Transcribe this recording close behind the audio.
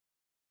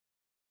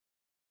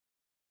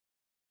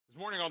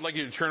morning I'd like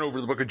you to turn over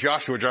to the book of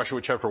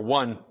Joshua chapter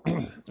 1.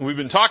 We've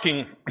been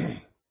talking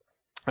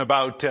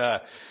about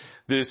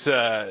this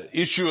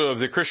issue of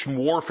the Christian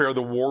warfare,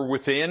 the war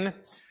within,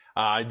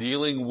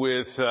 dealing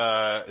with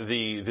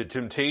the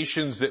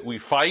temptations that we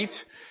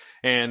fight,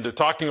 and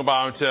talking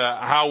about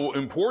how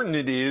important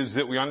it is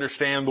that we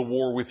understand the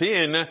war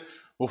within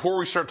before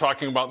we start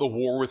talking about the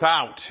war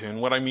without. And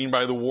what I mean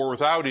by the war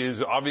without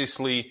is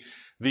obviously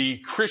the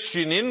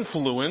Christian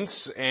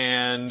influence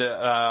and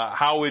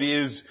how it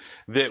is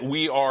that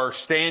we are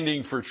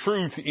standing for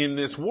truth in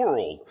this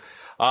world.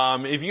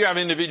 If you have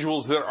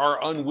individuals that are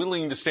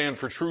unwilling to stand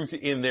for truth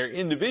in their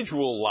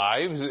individual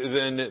lives,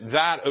 then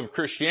that of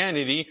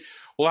Christianity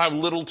will have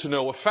little to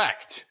no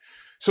effect.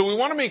 So we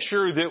want to make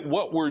sure that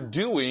what we're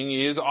doing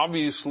is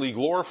obviously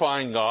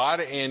glorifying God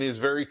and is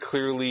very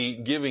clearly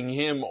giving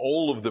Him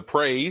all of the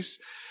praise.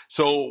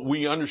 So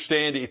we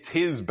understand it's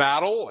His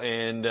battle,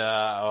 and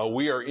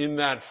we are in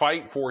that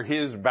fight for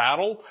His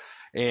battle,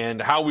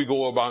 and how we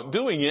go about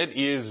doing it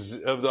is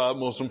of the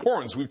utmost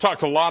importance. We've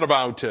talked a lot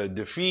about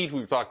defeat.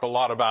 We've talked a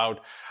lot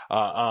about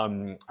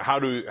how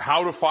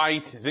to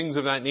fight, things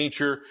of that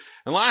nature.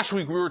 And last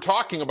week we were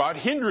talking about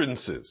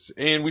hindrances,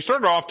 and we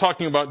started off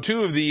talking about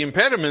two of the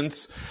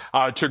impediments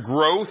to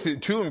growth,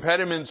 two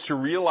impediments to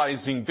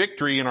realizing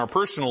victory in our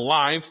personal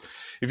lives.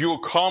 If you will,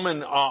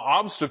 common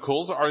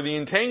obstacles are the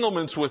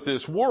entanglements with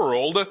this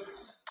world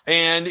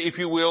and, if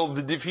you will,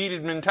 the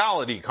defeated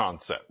mentality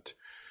concept.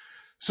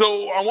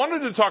 So I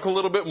wanted to talk a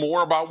little bit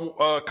more about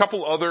a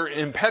couple other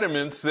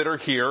impediments that are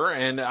here,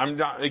 and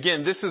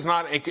this is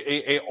not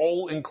a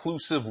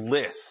all-inclusive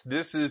list.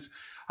 This is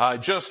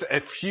just a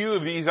few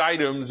of these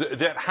items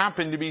that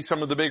happen to be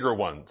some of the bigger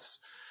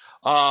ones.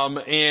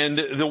 And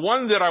the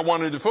one that I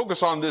wanted to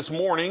focus on this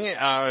morning,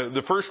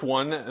 the first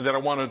one that I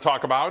wanted to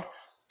talk about,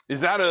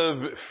 is that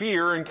of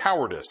fear and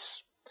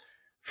cowardice.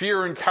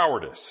 Fear and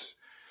cowardice.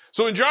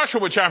 So in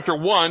Joshua chapter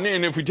 1,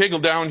 and if we take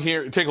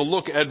a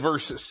look at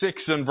verse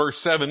 6 and verse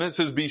 7, it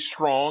says, "Be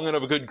strong and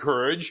of a good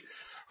courage,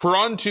 for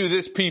unto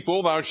this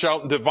people thou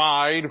shalt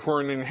divide for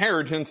an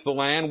inheritance the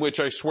land which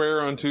I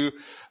swear unto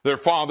their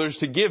fathers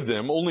to give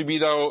them. Only be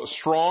thou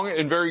strong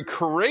and very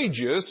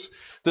courageous,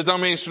 that thou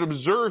mayest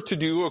observe to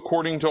do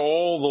according to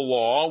all the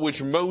law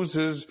which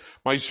Moses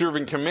my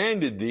servant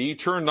commanded thee.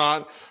 Turn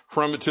not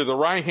from it to the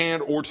right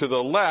hand or to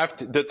the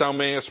left, that thou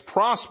mayest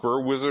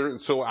prosper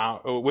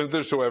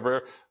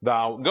whithersoever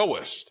thou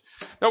goest."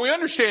 Now we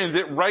understand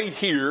that right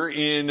here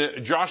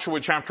in Joshua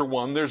chapter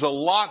 1, there's a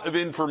lot of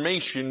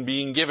information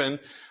being given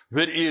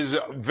that is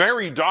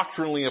very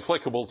doctrinally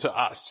applicable to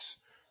us.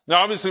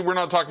 Now obviously we're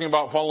not talking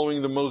about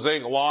following the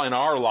Mosaic law in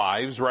our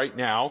lives right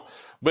now,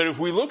 but if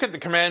we look at the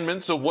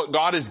commandments of what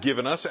God has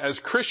given us as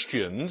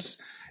Christians,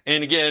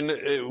 and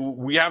again,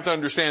 we have to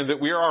understand that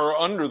we are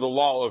under the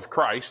law of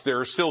Christ. There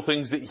are still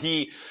things that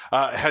He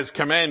has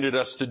commanded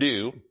us to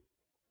do.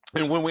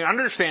 And when we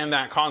understand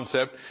that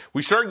concept,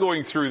 we start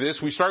going through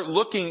this, we start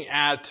looking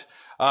at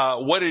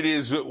what it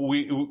is that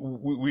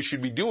we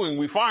should be doing.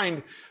 We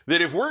find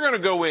that if we're going to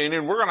go in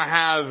and we're going to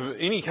have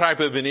any type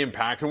of an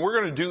impact and we're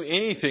going to do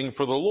anything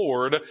for the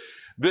Lord,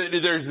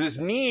 there's this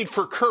need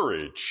for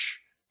courage,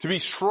 to be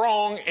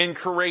strong and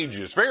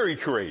courageous, very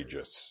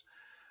courageous.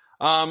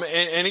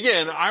 And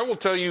again, I will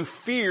tell you,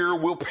 fear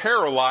will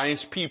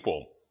paralyze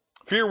people.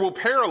 Fear will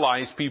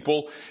paralyze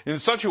people in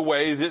such a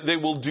way that they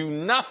will do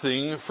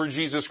nothing for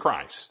Jesus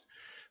Christ.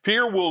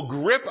 Fear will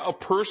grip a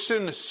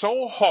person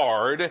so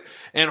hard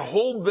and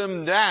hold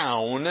them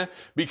down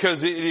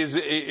because it is,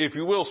 if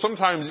you will,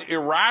 sometimes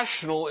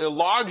irrational,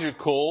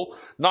 illogical,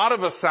 not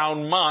of a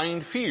sound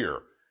mind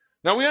fear.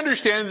 Now we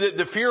understand that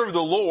the fear of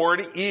the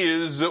Lord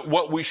is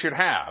what we should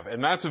have,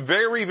 and that's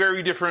very,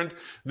 very different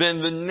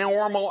than the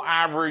normal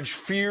average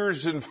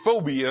fears and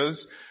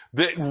phobias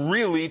that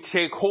really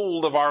take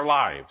hold of our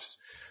lives.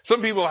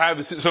 Some people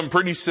have some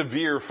pretty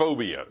severe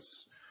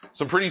phobias,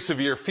 some pretty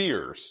severe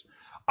fears.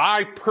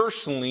 I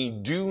personally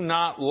do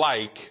not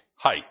like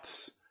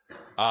heights.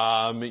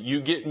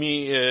 You get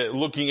me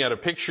looking at a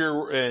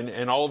picture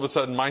and all of a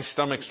sudden my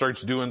stomach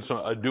starts doing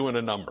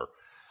a number.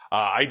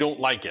 I don't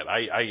like it.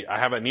 I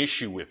have an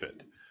issue with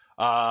it.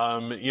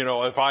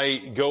 If I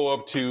go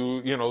up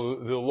to,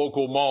 the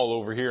local mall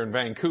over here in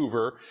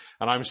Vancouver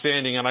and I'm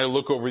standing and I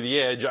look over the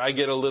edge, I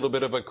get a little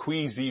bit of a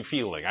queasy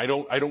feeling. I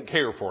don't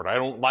care for it. I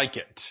don't like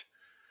it.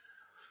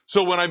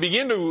 So when I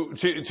begin to,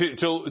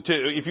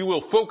 if you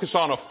will, focus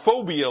on a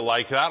phobia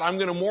like that, I'm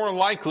going to more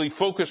likely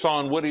focus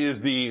on what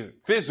is the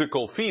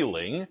physical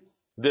feeling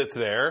that's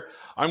there.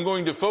 I'm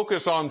going to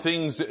focus on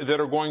things that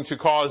are going to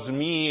cause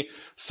me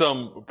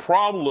some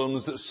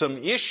problems, some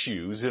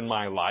issues in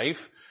my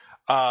life,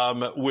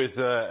 with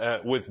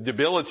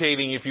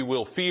debilitating, if you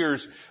will,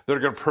 fears that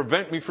are going to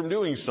prevent me from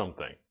doing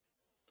something.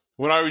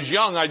 When I was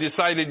young, I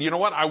decided,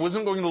 I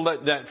wasn't going to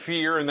let that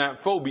fear and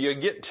that phobia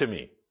get to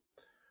me.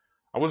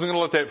 I wasn't going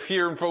to let that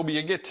fear and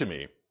phobia get to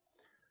me.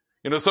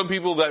 Some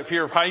people, that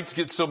fear of heights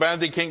gets so bad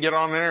they can't get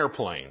on an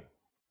airplane.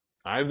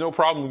 I have no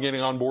problem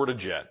getting on board a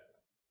jet.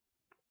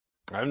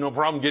 I have no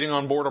problem getting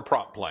on board a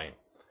prop plane.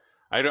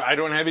 I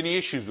don't have any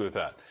issues with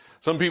that.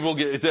 Some people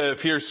get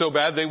fear so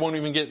bad they won't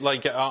even get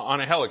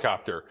on a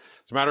helicopter.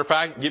 As a matter of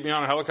fact, get me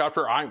on a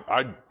helicopter,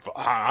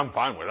 I'm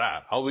fine with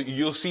that.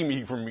 You'll see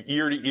me from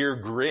ear to ear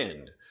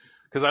grin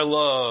because I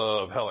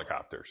love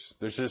helicopters.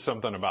 There's just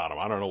something about them.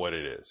 I don't know what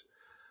it is.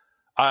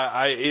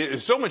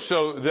 It's so much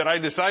so that I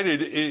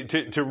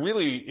decided to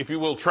really, if you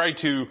will, try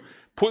to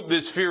put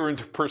this fear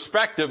into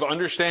perspective,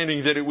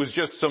 understanding that it was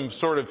just some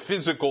sort of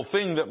physical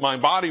thing that my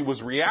body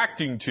was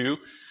reacting to,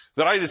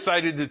 that I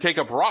decided to take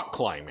up rock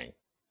climbing.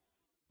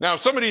 Now,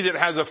 somebody that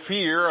has a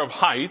fear of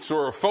heights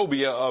or a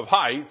phobia of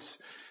heights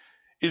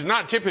is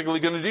not typically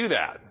going to do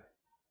that.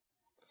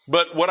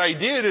 But what I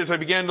did is I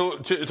began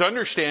to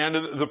understand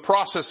the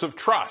process of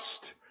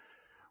trust.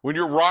 When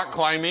you're rock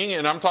climbing,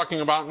 and I'm not talking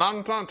about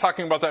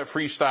that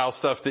freestyle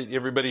stuff that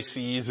everybody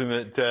sees and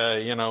that,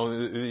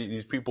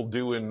 these people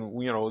do in,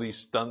 these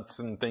stunts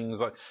and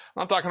things like,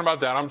 I'm not talking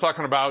about that. I'm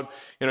talking about,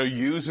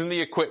 using the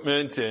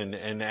equipment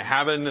and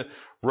having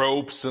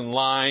ropes and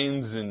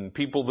lines and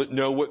people that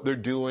know what they're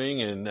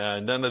doing and,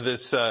 none of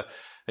this,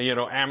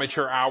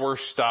 amateur hour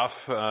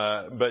stuff.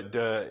 But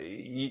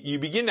you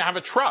begin to have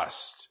a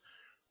trust.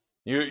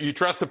 You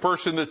trust the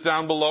person that's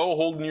down below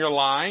holding your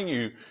line.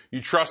 You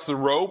trust the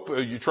rope.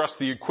 You trust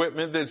the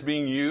equipment that's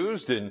being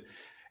used. And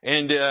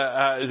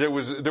there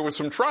was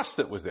some trust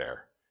that was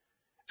there.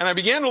 And I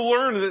began to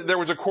learn that there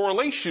was a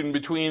correlation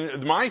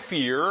between my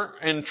fear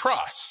and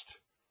trust.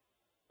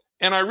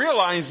 And I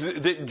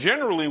realized that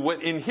generally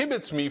what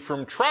inhibits me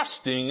from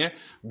trusting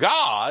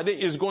God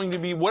is going to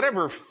be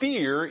whatever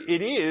fear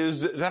it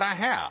is that I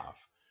have.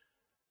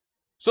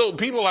 So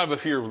people have a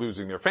fear of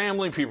losing their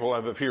family, people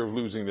have a fear of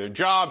losing their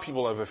job,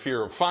 people have a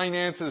fear of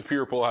finances,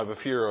 people have a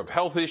fear of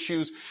health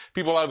issues,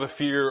 people have a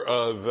fear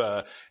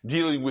of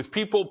dealing with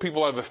people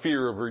have a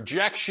fear of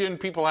rejection,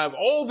 people have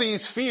all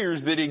these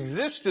fears that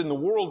exist in the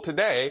world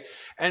today,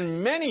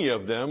 and many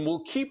of them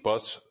will keep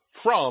us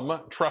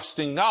from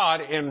trusting God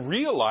and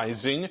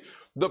realizing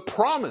the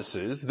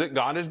promises that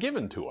God has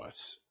given to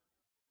us.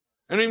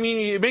 And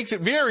it makes it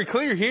very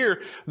clear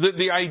here that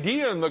the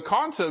idea and the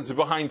concept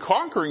behind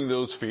conquering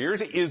those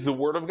fears is the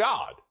Word of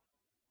God.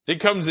 It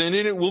comes in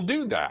and it will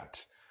do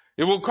that.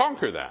 It will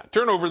conquer that.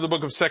 Turn over to the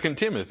book of 2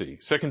 Timothy.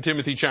 2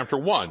 Timothy chapter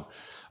 1.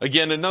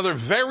 Again, another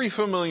very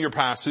familiar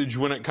passage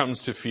when it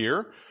comes to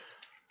fear.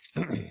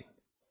 2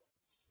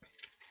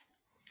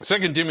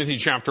 Timothy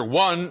chapter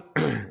 1,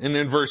 and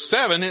in verse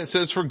 7 it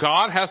says, "For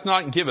God hath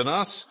not given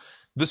us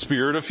the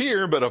spirit of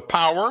fear, but of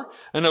power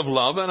and of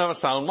love and of a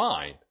sound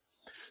mind."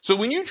 So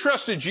when you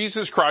trusted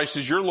Jesus Christ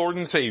as your Lord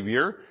and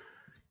Savior,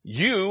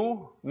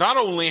 you not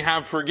only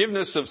have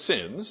forgiveness of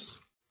sins,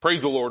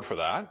 praise the Lord for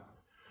that.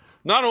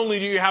 Not only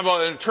do you have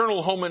an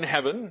eternal home in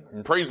heaven,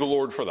 and praise the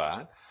Lord for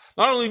that.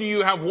 Not only do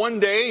you have one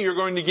day you're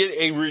going to get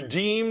a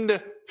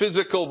redeemed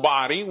physical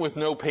body with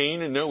no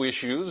pain and no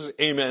issues,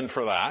 amen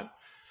for that.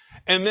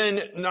 And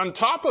then on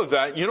top of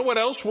that, you know what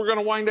else we're going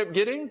to wind up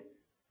getting?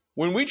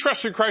 When we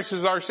trusted Christ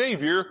as our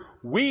Savior,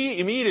 we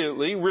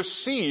immediately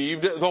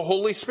received the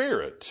Holy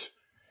Spirit.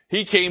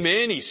 He came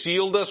in, He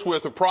sealed us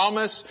with a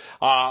promise.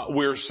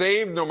 We're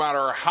saved no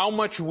matter how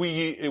much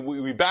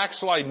we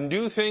backslide and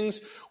do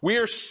things. We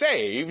are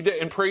saved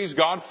and praise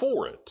God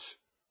for it.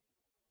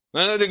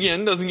 And that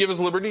again doesn't give us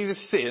liberty to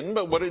sin,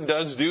 but what it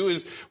does do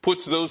is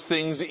puts those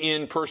things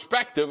in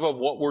perspective of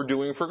what we're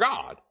doing for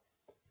God.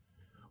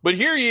 But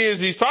here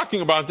he's talking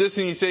about this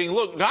and he's saying,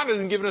 look, God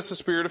hasn't given us a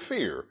spirit of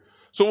fear.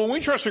 So when we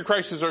trusted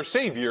Christ as our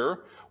Savior,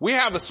 we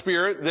have a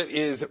spirit that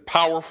is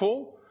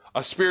powerful,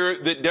 a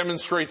spirit that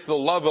demonstrates the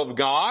love of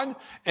God,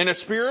 and a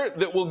spirit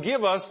that will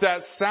give us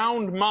that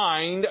sound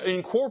mind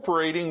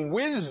incorporating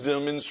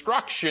wisdom,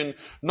 instruction,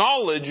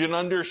 knowledge, and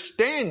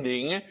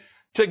understanding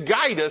to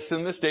guide us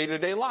in this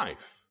day-to-day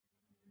life.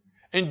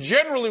 And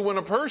generally when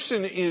a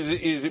person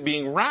is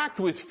being racked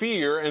with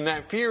fear, and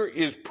that fear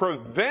is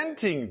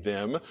preventing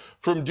them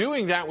from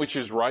doing that which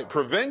is right,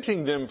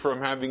 preventing them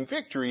from having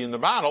victory in the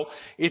battle,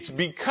 it's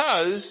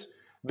because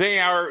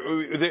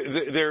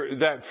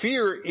that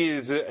fear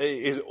is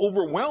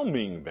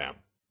overwheding them.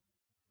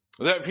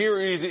 That fear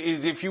is,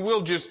 if you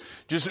will, just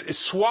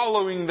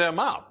swallowing them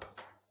up.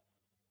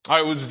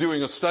 I was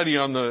doing a study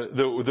on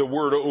the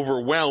word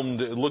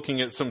overwhelmed, looking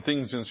at some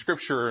things in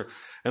Scripture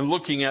and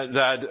looking at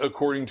that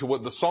according to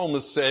what the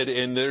psalmist said,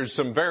 and there's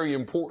some very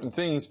important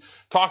things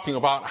talking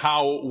about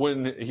how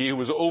when he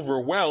was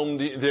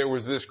overwhelmed, there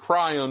was this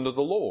cry unto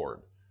the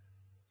Lord.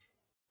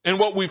 And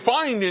what we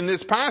find in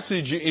this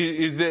passage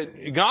is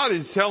that God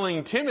is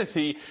telling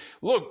Timothy,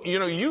 look,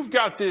 you've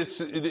got this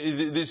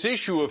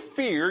issue of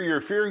fear. You're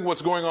fearing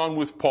what's going on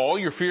with Paul.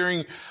 You're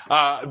fearing,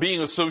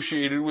 being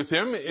associated with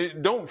him.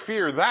 Don't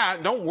fear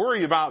that. Don't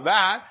worry about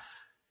that.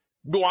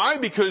 Why?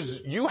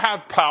 Because you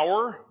have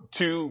power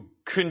to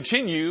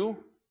continue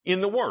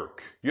in the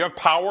work. You have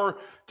power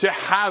to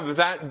have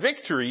that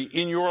victory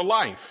in your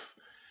life.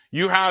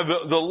 You have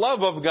the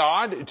love of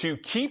God to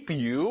keep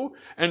you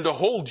and to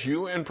hold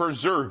you and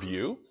preserve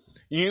you.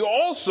 You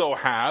also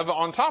have,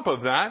 on top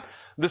of that,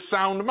 the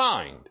sound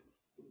mind.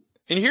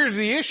 And here's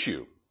the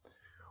issue.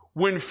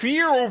 when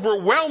fear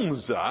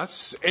overwhelms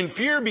us and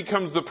fear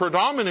becomes the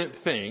predominant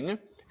thing,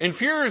 and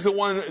fear is the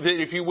one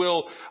that, if you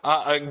will,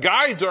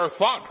 guides our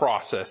thought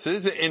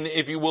processes and,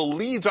 if you will,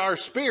 leads our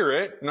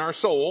spirit and our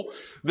soul,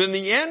 then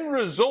the end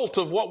result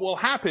of what will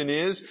happen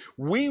is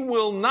we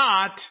will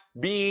not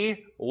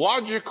be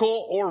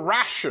logical or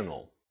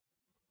rational.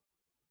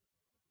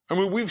 I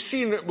mean, we've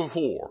seen it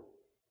before.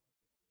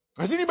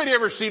 Has anybody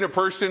ever seen a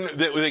person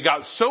that they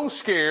got so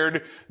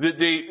scared that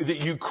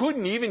you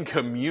couldn't even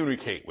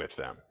communicate with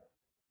them?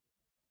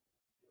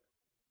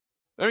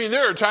 I mean,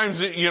 there are times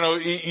that,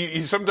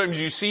 sometimes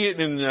you see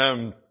it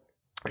in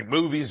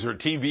movies or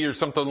TV or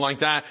something like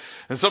that,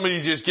 and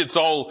somebody just gets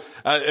all,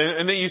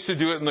 and they used to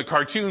do it in the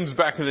cartoons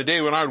back in the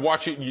day when I would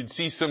watch it, and you'd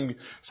see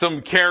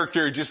some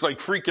character just like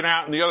freaking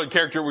out, and the other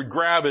character would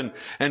grab and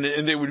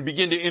they would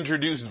begin to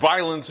introduce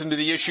violence into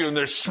the issue, and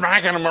they're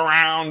smacking them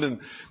around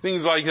and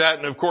things like that.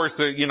 And of course,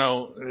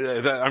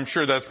 I'm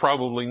sure that's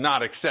probably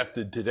not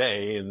accepted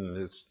today, and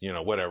it's,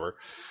 whatever.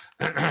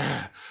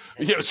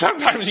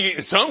 Sometimes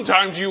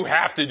you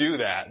have to do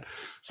that.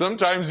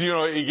 Sometimes,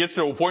 it gets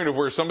to a point of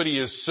where somebody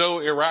is so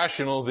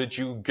irrational that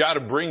you gotta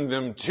bring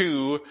them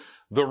to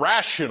the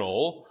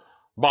rational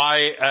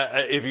by,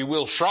 if you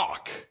will,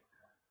 shock.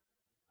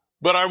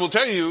 But I will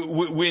tell you,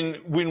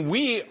 when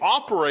we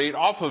operate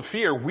off of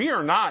fear, we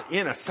are not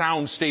in a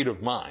sound state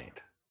of mind.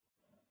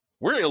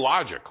 We're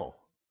illogical.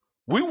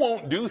 We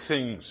won't do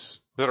things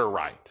that are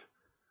right.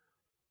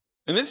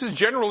 And this is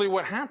generally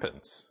what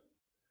happens.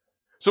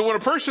 So when a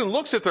person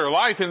looks at their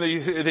life and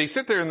they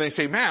sit there and they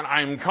say, man,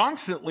 I'm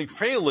constantly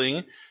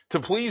failing to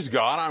please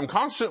God. I'm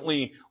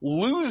constantly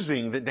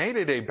losing the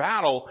day-to-day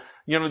battle.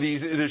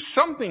 There's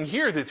something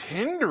here that's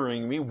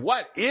hindering me.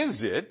 What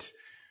is it?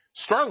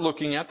 Start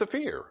looking at the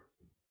fear.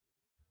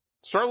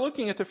 Start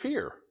looking at the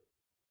fear.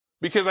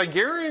 Because I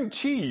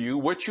guarantee you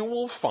what you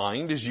will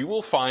find is you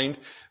will find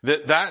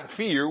that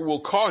fear will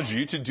cause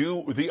you to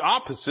do the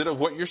opposite of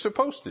what you're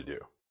supposed to do.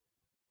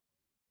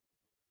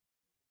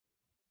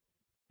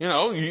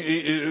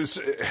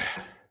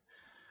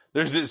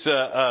 There's this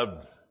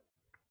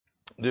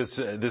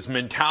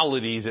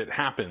mentality that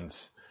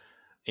happens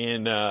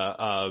in,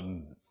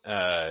 kind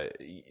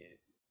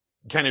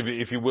of,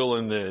 if you will,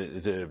 in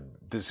the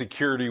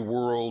security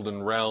world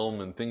and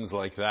realm and things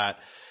like that.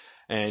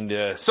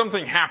 And,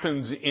 something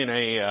happens in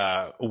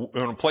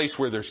a place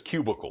where there's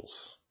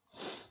cubicles.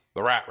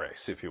 The rat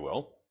race, if you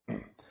will.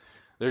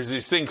 There's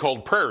this thing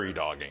called prairie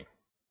dogging.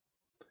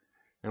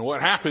 And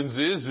what happens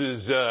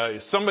is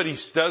somebody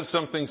does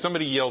something,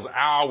 somebody yells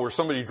ow, or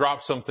somebody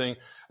drops something,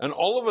 and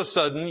all of a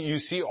sudden you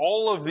see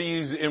all of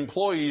these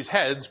employees'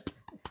 heads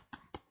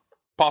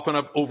popping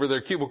up over their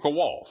cubicle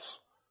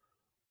walls.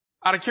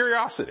 Out of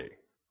curiosity.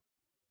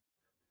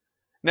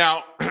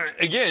 Now,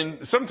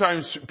 again,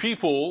 sometimes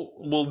people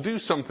will do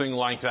something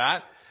like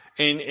that,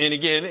 and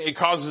again, it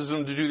causes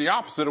them to do the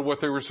opposite of what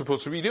they were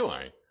supposed to be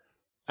doing.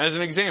 As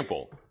an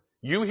example,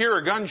 you hear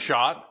a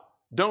gunshot,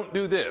 don't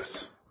do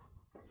this.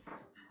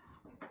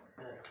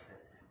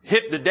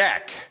 Hit the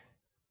deck.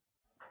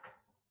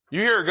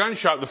 You hear a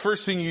gunshot, the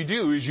first thing you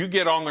do is you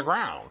get on the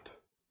ground.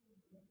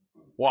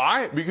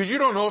 Why? Because you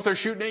don't know if they're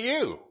shooting at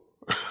you.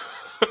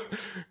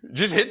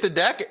 Just hit the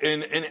deck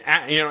and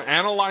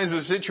analyze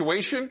the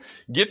situation,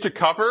 get to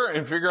cover,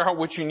 and figure out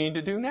what you need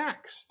to do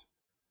next.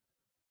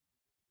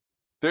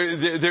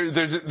 There's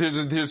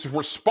this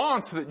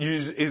response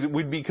that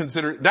would be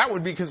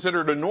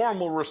considered a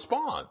normal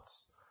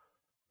response.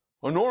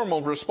 A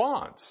normal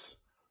response.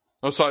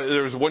 So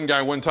there was one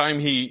guy one time,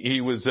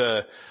 he was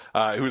a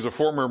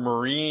former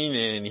Marine,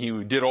 and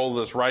he did all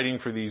this writing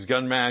for these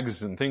gun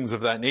mags and things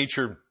of that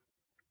nature.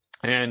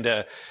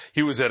 And,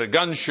 he was at a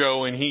gun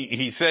show, and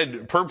he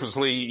said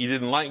purposely he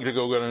didn't like to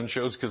go to gun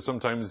shows because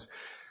sometimes,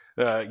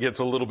 it gets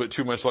a little bit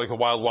too much like the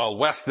Wild Wild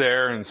West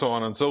there and so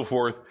on and so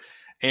forth.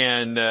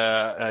 And,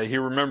 he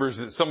remembers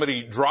that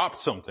somebody dropped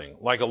something,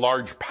 like a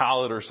large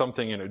pallet or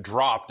something, and it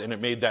dropped and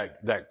it made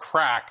that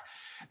crack.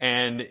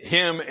 And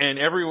him and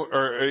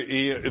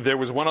there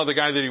was one other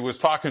guy that he was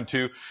talking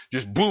to,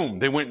 just boom,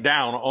 they went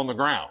down on the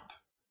ground.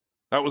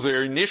 That was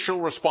their initial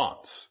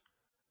response.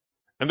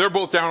 And they're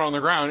both down on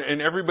the ground,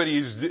 and everybody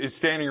is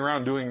standing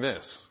around doing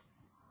this.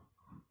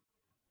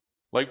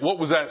 Like, what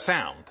was that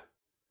sound?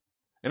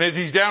 And as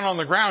he's down on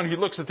the ground, he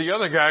looks at the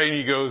other guy and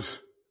he goes,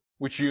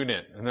 which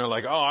unit? And they're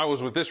like, oh, I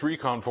was with this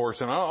recon force.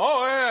 And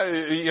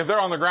if they're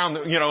on the ground,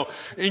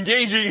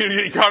 engaging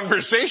in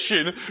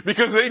conversation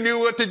because they knew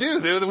what to do.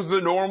 That was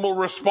the normal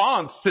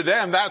response to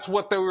them. That's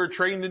what they were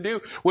trained to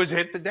do, was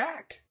hit the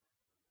deck.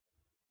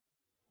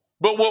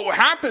 But what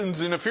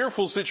happens in a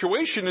fearful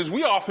situation is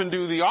we often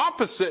do the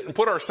opposite and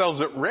put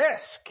ourselves at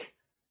risk.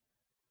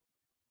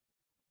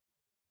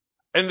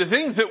 And the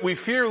things that we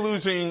fear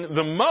losing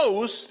the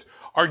most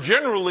are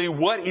generally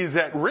what is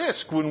at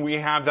risk when we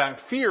have that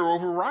fear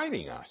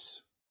overriding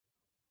us.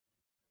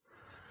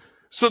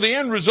 So the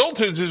end result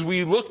is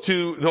we look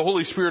to the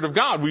Holy Spirit of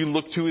God. We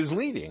look to His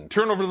leading.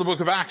 Turn over to the book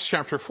of Acts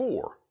chapter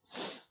 4.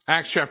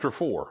 Acts chapter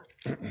 4.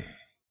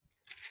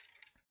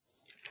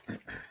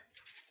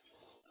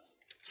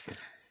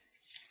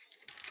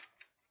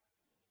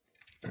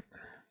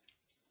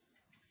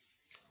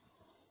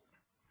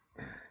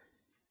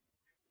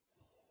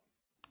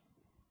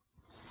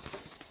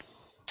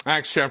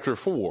 Acts chapter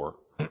 4.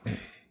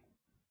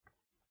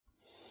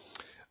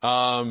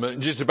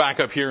 Just to back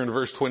up here in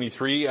verse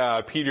 23,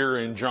 Peter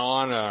and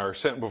John are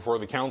sent before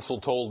the council,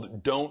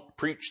 told, don't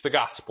preach the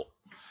gospel.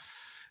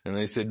 And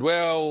they said,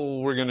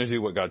 well, we're going to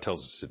do what God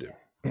tells us to do.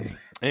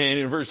 And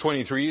in verse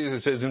 23, it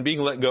says, and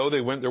being let go, they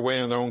went their way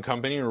in their own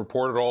company and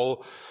reported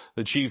all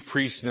the chief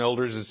priests and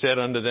elders had said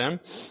unto them.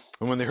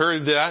 And when they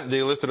heard that,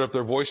 they lifted up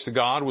their voice to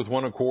God with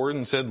one accord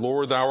and said,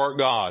 Lord, thou art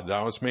God.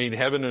 Thou hast made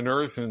heaven and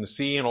earth and the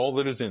sea and all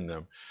that is in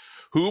them.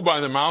 Who by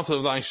the mouth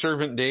of thy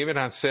servant David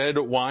hath said,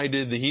 why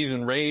did the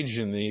heathen rage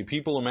and the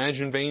people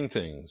imagine vain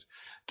things?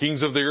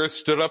 Kings of the earth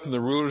stood up and the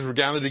rulers were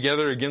gathered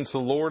together against the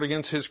Lord,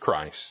 against his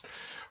Christ.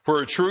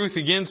 For a truth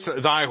against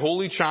thy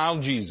holy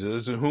child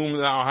Jesus, whom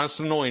thou hast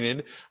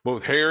anointed,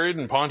 both Herod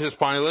and Pontius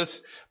Pilate,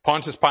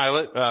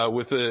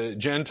 with the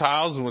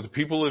Gentiles and with the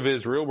people of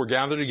Israel were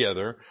gathered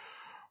together,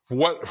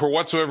 for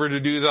whatsoever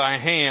to do thy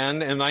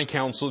hand and thy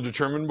counsel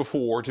determined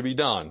before to be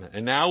done.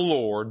 And now,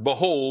 Lord,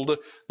 behold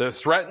the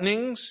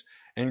threatenings,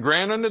 and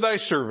grant unto thy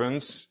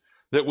servants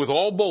that with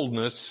all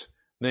boldness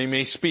they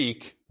may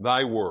speak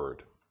thy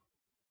word.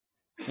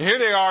 And here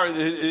they are,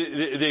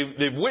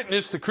 they've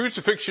witnessed the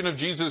crucifixion of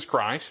Jesus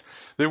Christ.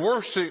 They've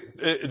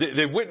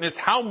witnessed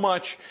how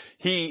much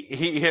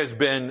he has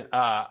been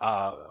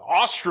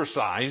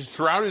ostracized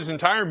throughout his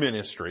entire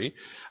ministry,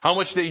 how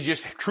much they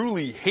just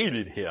truly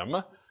hated him.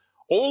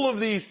 All of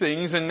these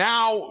things, and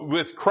now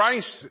with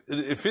Christ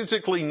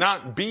physically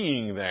not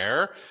being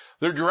there,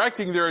 they're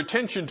directing their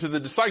attention to the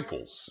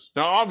disciples.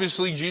 Now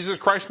obviously Jesus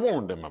Christ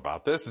warned them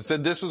about this and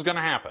said this was going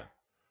to happen.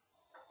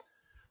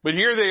 But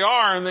here they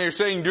are, and they're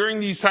saying during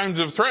these times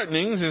of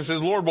threatenings, and it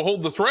says, Lord,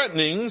 behold the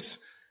threatenings.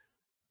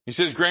 He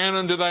says, grant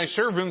unto thy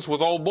servants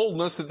with all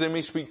boldness that they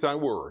may speak thy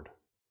word.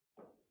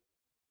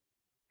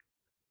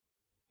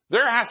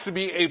 There has to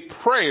be a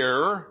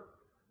prayer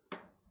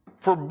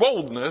for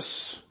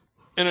boldness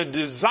and a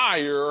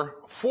desire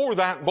for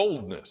that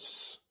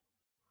boldness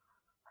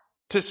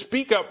to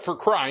speak up for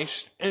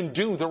Christ and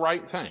do the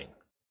right thing.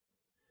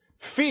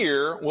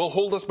 Fear will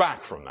hold us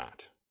back from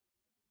that.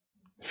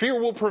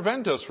 Fear will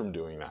prevent us from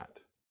doing that.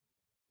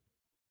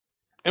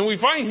 And we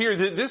find here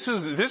that this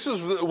is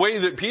the way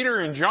that Peter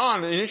and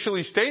John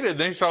initially stated.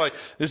 They said, like,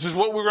 this is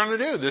what we're going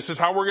to do. This is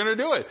how we're going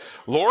to do it.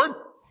 Lord,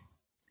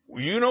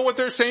 you know what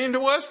they're saying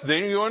to us.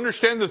 You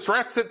understand the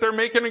threats that they're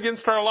making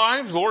against our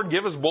lives. Lord,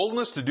 give us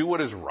boldness to do what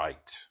is right.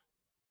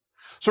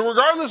 So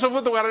regardless of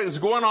what is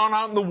going on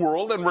out in the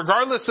world, and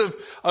regardless of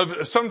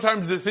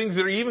sometimes the things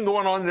that are even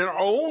going on in our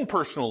own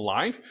personal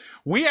life,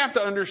 we have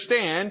to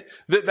understand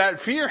that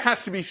fear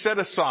has to be set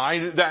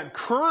aside, that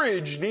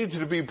courage needs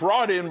to be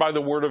brought in by the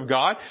Word of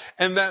God,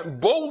 and that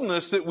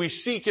boldness that we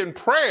seek in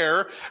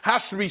prayer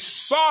has to be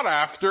sought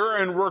after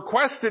and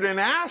requested and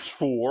asked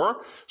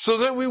for so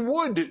that we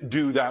would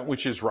do that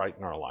which is right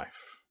in our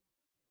life.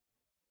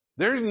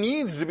 There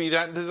needs to be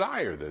that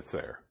desire that's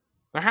there.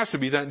 There has to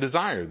be that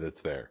desire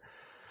that's there.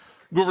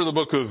 Go over to the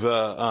book of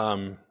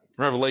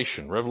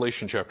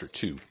Revelation chapter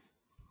 2.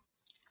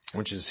 I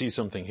want you to see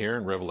something here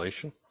in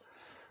Revelation.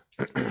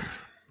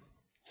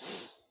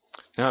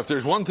 Now, if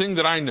there's one thing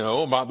that I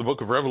know about the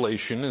book of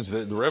Revelation is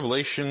that the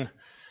revelation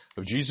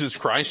of Jesus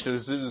Christ,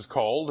 as it is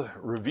called,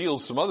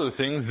 reveals some other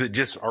things that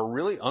just are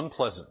really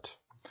unpleasant.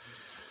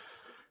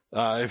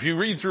 If you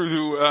read through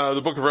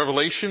the book of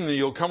Revelation,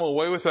 you'll come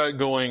away with that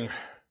going,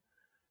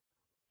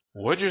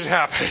 what just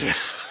happened?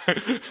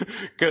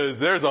 Because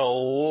there's a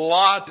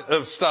lot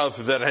of stuff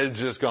that has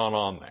just gone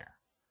on there.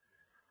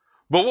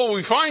 But what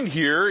we find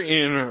here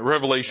in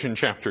Revelation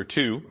chapter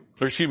 2,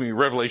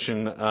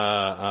 Revelation,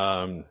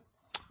 not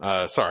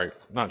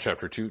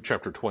chapter 2,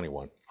 chapter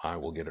 21. I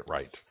will get it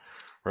right.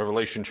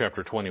 Revelation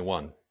chapter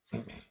 21.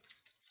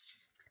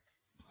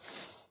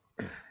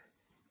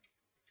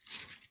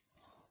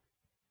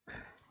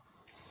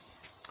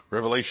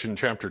 Revelation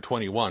chapter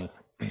 21.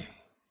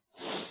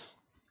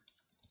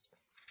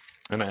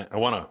 And I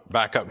want to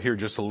back up here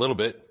just a little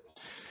bit.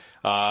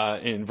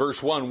 In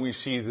verse 1, we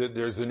see that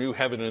there's the new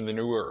heaven and the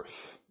new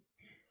earth.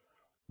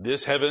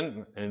 This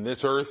heaven and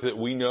this earth that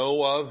we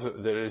know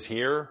of that is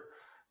here,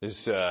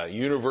 this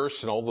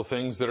universe and all the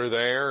things that are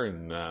there,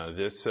 and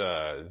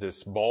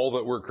this ball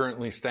that we're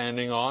currently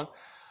standing on,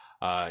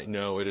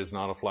 no, it is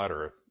not a flat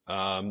earth.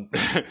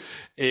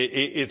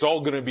 It's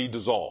all going to be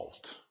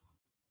dissolved.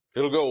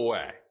 It'll go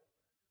away.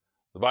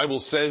 The Bible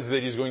says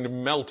that he's going to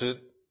melt it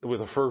with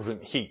a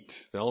fervent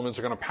heat. The elements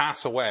are going to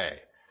pass away.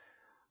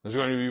 There's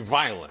going to be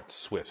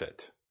violence with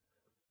it.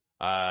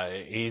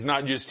 He's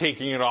not just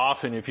taking it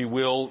off and, if you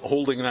will,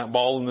 holding that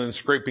ball and then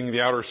scraping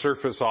the outer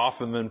surface off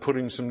and then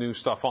putting some new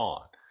stuff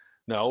on.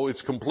 No,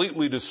 it's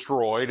completely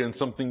destroyed and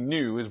something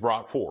new is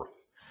brought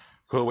forth.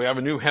 So we have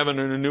a new heaven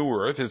and a new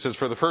earth. It says,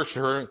 for the first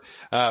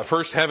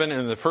heaven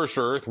and the first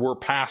earth were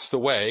passed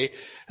away,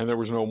 and there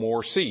was no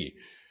more sea.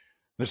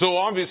 And so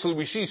obviously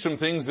we see some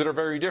things that are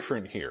very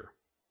different here.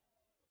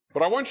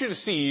 But I want you to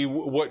see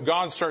what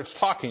God starts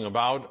talking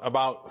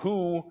about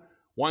who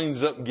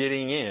winds up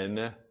getting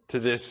in to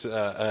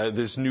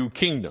this new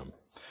kingdom.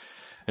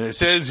 And it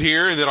says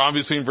here that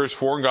obviously in verse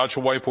 4, God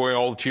shall wipe away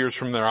all the tears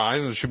from their eyes,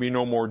 and there shall be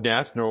no more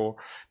death,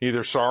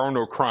 neither sorrow,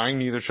 nor crying,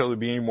 neither shall there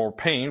be any more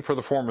pain, for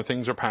the former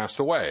things are passed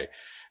away.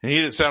 And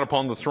he that sat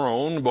upon the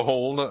throne,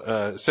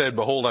 said,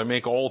 Behold, I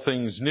make all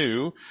things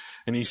new.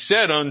 And he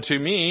said unto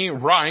me,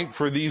 Write,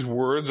 for these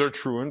words are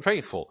true and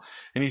faithful.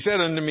 And he said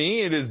unto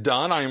me, It is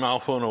done, I am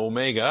Alpha and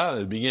Omega,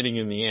 the beginning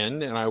and the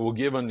end, and I will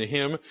give unto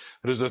him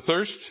that is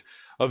athirst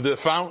of the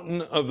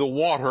fountain of the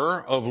water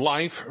of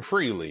life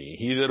freely.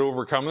 He that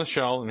overcometh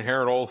shall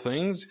inherit all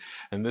things,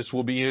 and this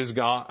will be his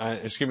God,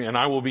 and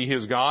I will be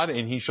his God,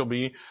 and he shall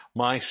be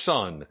my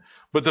son.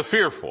 But the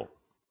fearful,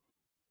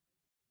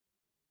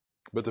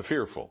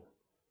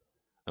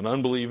 and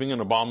unbelieving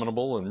and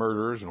abominable and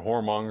murderers and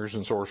whoremongers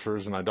and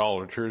sorcerers and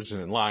idolaters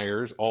and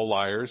liars, all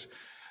liars,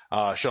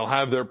 shall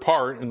have their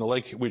part in the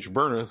lake which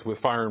burneth with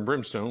fire and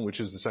brimstone, which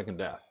is the second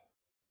death.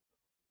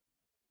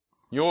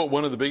 You know what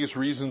one of the biggest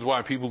reasons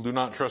why people do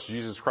not trust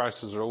Jesus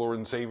Christ as their Lord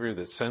and Savior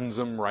that sends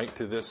them right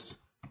to this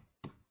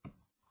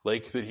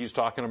lake that he's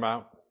talking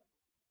about?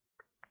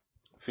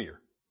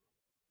 Fear.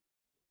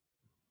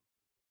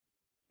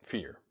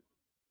 Fear.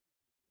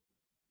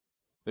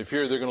 They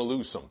fear they're going to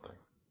lose something.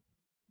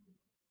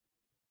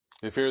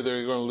 They fear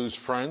they're going to lose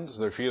friends.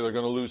 They fear they're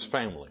going to lose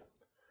family.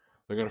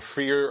 They're going to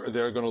fear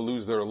they're going to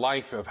lose their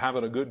life of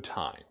having a good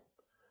time.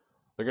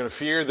 They're going to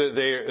fear that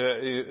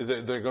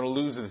they're going to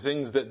lose the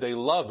things that they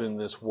love in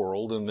this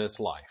world, in this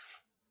life.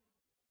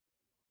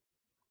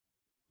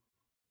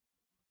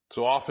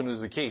 So often is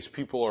the case,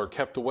 people are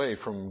kept away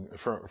from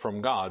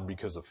God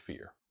because of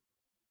fear.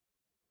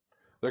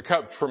 They're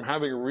kept from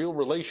having a real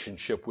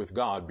relationship with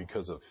God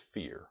because of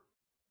fear.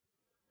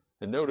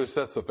 And notice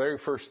that's the very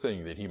first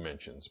thing that he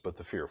mentions, but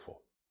the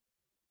fearful.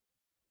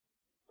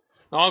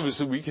 Now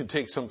obviously we can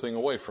take something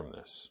away from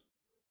this.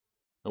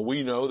 And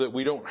we know that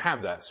we don't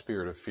have that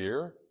spirit of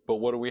fear, but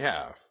what do we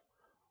have?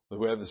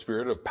 We have the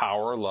spirit of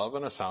power, love,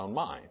 and a sound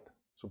mind.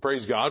 So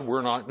praise God,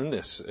 we're not in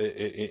this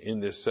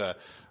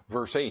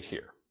verse 8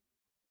 here.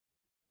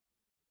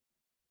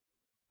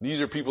 These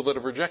are people that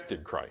have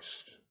rejected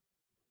Christ.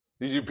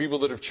 These are people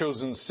that have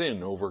chosen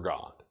sin over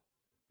God.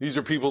 These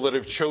are people that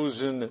have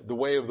chosen the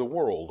way of the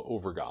world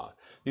over God.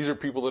 These are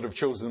people that have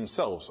chosen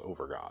themselves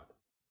over God.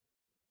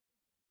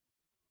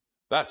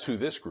 That's who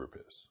this group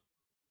is.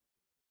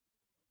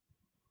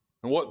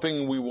 And what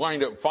thing we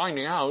wind up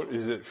finding out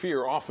is that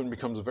fear often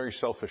becomes a very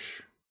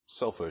selfish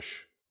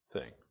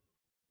thing.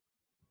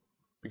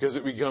 Because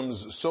it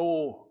becomes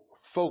so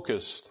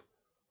focused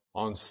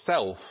on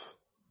self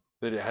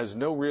that it has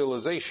no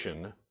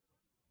realization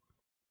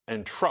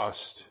and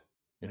trust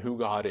in who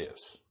God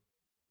is.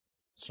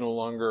 It's no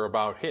longer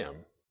about him.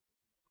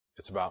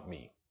 It's about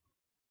me.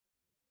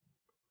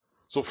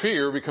 So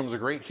fear becomes a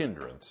great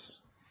hindrance.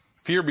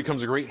 Fear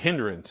becomes a great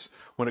hindrance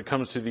when it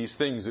comes to these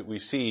things that we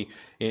see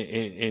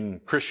in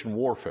Christian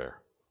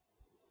warfare.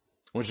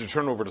 I want you to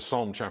turn over to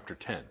Psalm chapter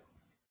 10.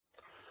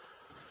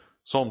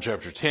 Psalm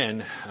chapter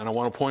 10, and I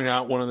want to point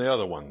out one of the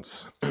other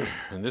ones.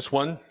 And this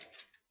one,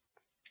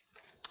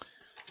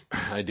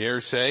 I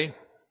dare say,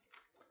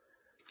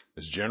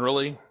 is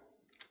generally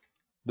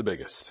the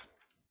biggest.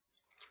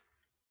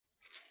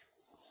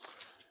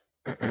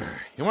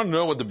 You want to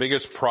know what the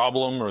biggest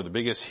problem or the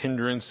biggest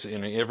hindrance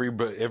in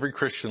every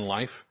Christian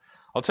life?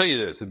 I'll tell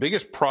you this, the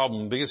biggest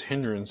problem, biggest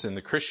hindrance in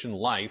the Christian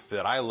life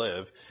that I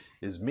live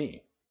is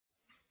me.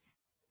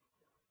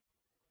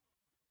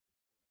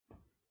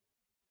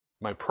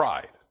 My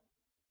pride.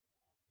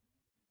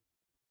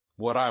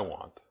 What I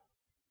want.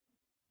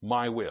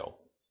 My will.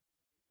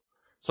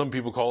 Some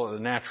people call it the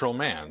natural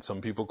man.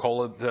 Some people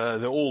call it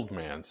the old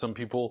man. Some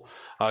people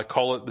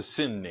call it the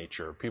sin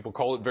nature. People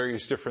call it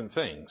various different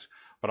things.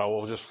 But I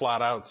will just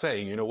flat out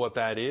say, you know what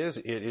that is?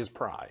 It is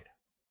pride.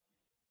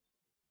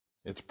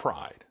 It's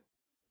pride.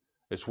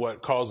 It's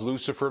what caused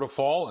Lucifer to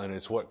fall, and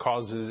it's what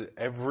causes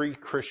every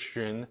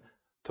Christian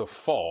to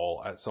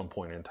fall at some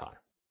point in time.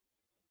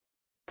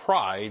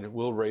 Pride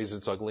will raise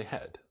its ugly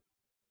head.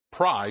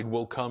 Pride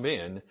will come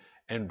in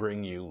and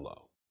bring you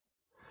low.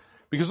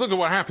 Because look at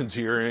what happens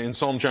here in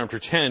Psalm chapter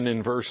 10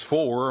 in verse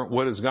 4.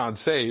 What does God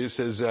say? It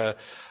says, the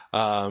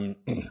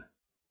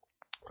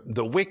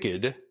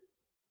wicked,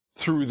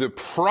 through the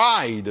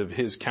pride of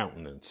his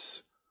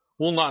countenance,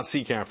 will not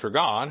seek after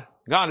God.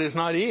 God is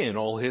not in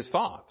all his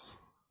thoughts.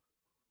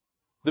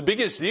 The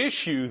biggest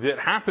issue that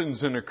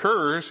happens and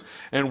occurs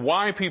and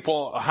why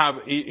people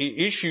have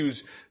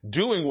issues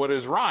doing what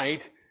is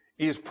right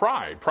is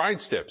pride.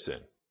 Pride steps in.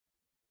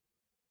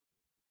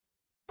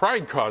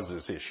 Pride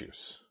causes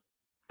issues.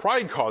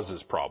 Pride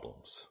causes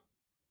problems.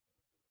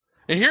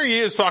 And here he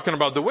is talking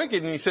about the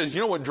wicked, and he says,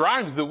 you know what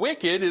drives the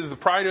wicked is the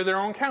pride of their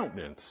own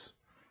countenance.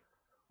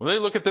 When they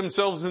look at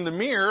themselves in the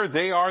mirror,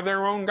 they are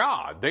their own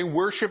God. They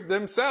worship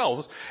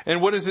themselves.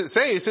 And what does it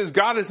say? It says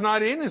God is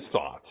not in his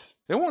thoughts.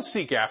 They won't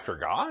seek after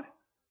God.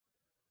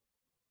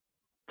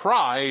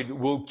 Pride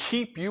will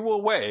keep you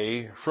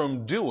away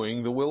from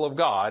doing the will of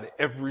God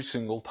every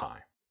single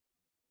time.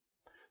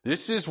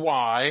 This is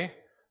why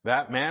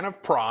that man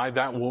of pride,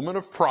 that woman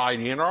of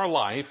pride in our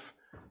life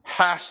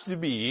has to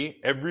be,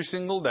 every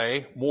single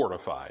day,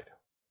 mortified.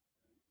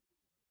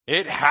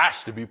 It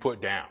has to be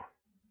put down.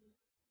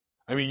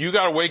 I mean, you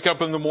gotta wake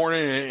up in the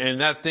morning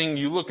and that thing,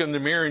 you look in the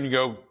mirror and you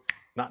go,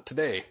 not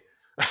today.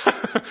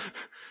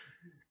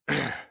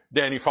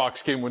 Danny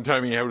Fox came one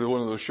time, he had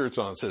one of those shirts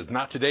on that says,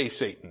 not today,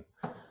 Satan.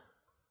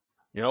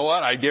 You know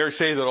what? I dare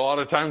say that a lot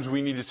of times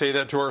we need to say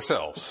that to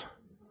ourselves.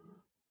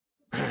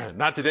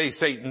 Not today,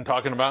 Satan,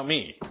 talking about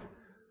me.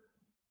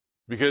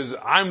 Because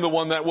I'm the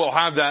one that will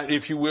have that,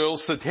 if you will,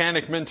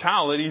 satanic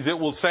mentality that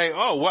will say,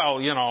 oh, well,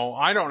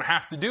 I don't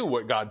have to do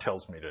what God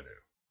tells me to do.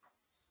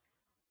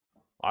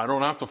 I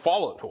don't have to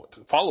follow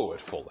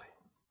it fully.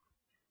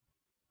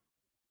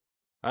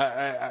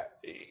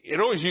 It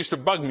always used to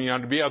bug me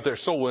to be out there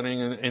soul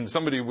winning and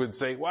somebody would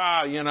say,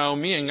 wow,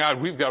 me and God,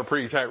 we've got a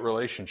pretty tight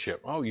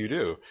relationship. Oh, you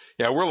do?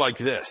 Yeah, we're like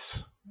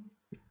this.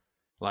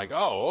 Like,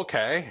 oh,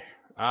 okay.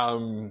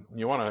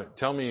 You want to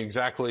tell me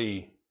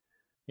exactly,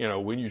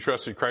 when you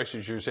trusted Christ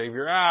as your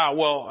Savior?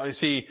 Well, I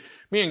see,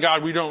 me and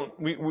God,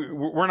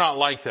 we're not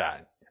like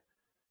that.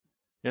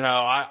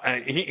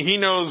 He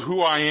knows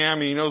who I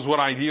am, He knows what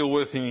I deal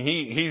with, and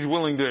He's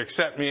willing to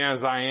accept me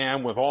as I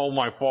am with all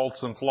my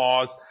faults and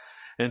flaws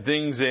and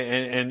things,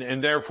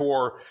 and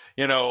therefore,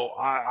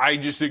 I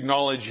just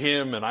acknowledge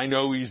Him, and I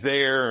know He's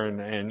there,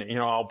 and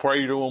I'll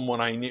pray to Him when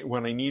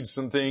I need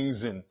some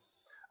things, and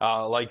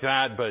like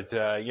that, but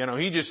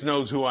He just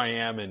knows who I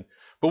am,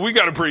 but we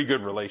got a pretty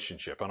good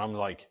relationship, and I'm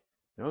like,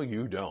 no,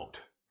 you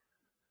don't.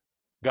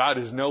 God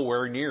is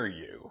nowhere near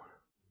you.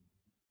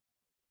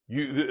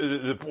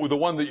 The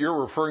one that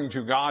you're referring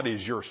to, God,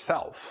 is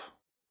yourself.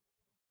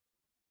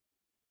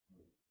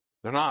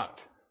 They're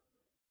not.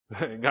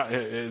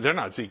 They're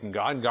not seeking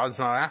God, and God's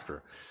not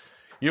after.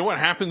 You know what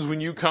happens when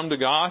you come to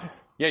God?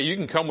 Yeah, you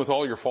can come with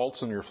all your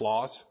faults and your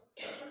flaws.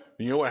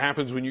 You know what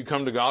happens when you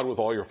come to God with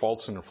all your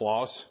faults and your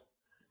flaws?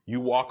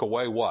 You walk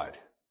away what?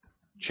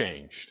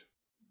 Changed.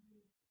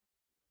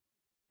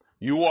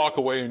 You walk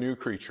away a new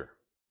creature.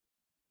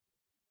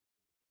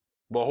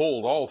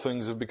 Behold, all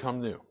things have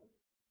become new.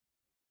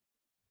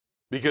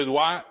 Because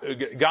why?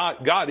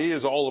 God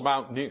is all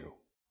about new.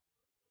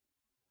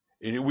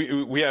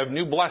 We have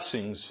new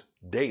blessings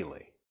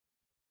daily.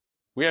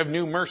 We have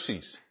new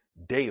mercies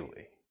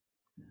daily.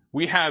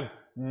 We have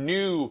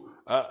new,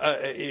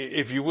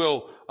 if you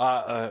will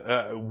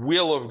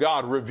of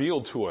God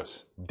revealed to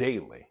us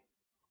daily.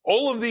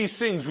 All of these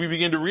things we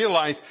begin to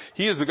realize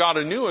He is the God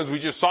anew, as we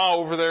just saw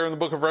over there in the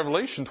book of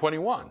Revelation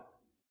 21.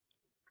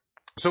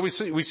 So we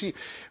see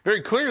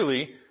very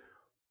clearly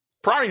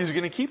pride is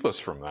going to keep us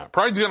from that.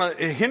 Pride's going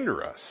to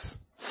hinder us.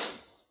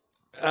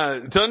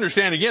 To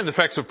understand again the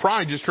effects of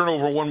pride, just turn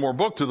over one more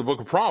book to the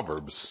book of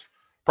Proverbs.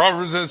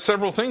 Proverbs has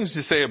several things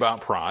to say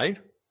about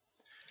pride.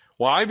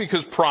 Why?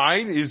 Because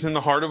pride is in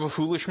the heart of a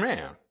foolish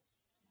man.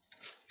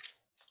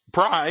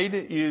 Pride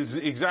is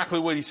exactly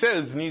what he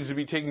says needs to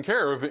be taken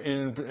care of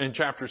in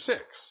chapter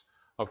 6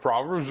 of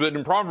Proverbs. But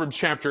in Proverbs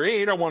chapter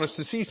 8, I want us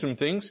to see some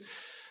things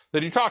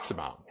that he talks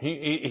about.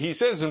 He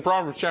says in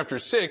Proverbs chapter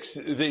 6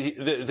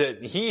 that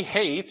he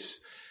hates,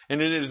 and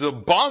it is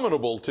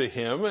abominable to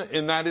him,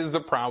 and that is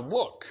the proud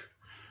look.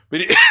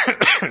 But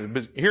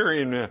here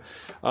in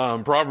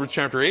Proverbs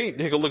chapter 8,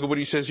 take a look at what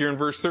he says here in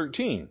verse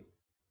 13.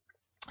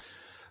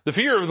 The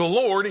fear of the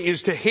Lord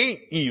is to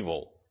hate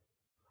evil,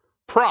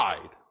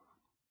 pride,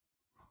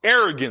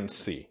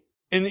 arrogancy,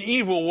 an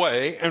evil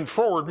way, and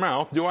forward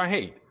mouth do I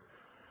hate.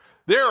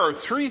 There are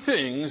three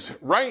things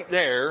right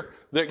there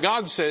that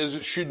God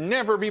says should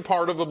never be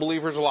part of a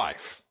believer's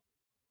life.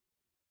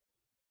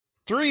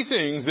 Three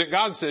things that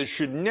God says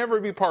should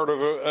never be part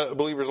of a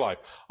believer's life.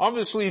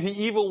 Obviously,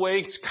 the evil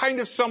way is kind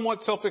of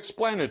somewhat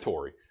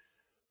self-explanatory.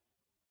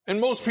 And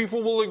most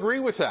people will agree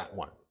with that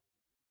one.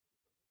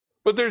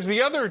 But there's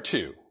the other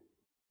two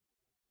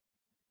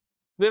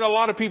that a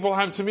lot of people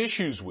have some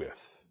issues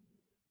with.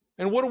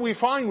 And what do we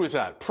find with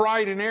that?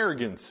 Pride and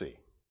arrogancy.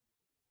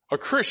 A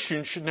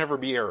Christian should never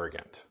be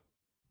arrogant.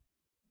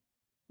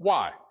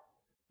 Why?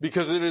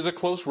 Because it is a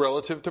close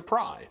relative to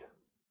pride.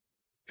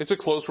 It's a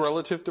close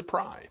relative to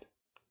pride.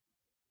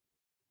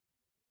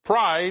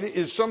 Pride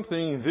is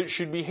something that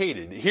should be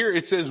hated. Here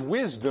it says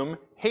wisdom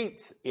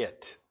hates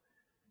it.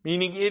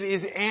 Meaning it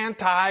is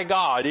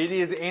anti-God. It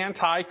is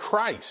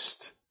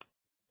anti-Christ.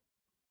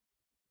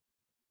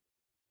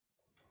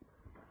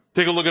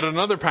 Take a look at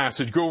another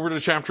passage. Go over to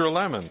chapter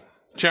 11.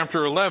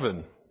 Chapter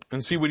 11.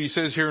 And see what he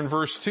says here in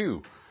verse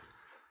 2.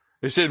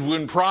 It said,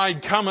 when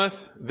pride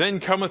cometh, then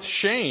cometh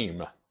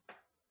shame.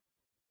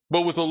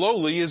 But with the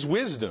lowly is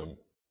wisdom.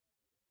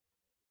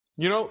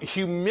 You know,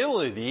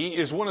 humility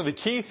is one of the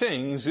key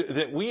things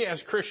that we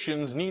as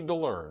Christians need to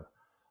learn.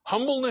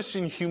 Humbleness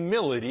and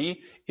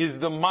humility is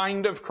the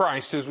mind of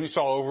Christ, as we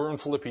saw over in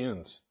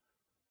Philippians.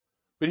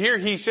 But here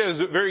he says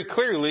very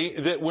clearly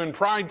that when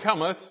pride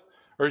cometh,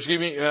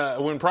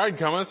 when pride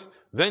cometh,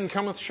 then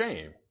cometh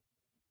shame.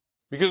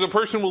 Because a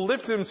person will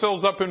lift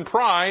themselves up in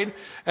pride,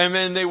 and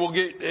then they will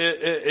get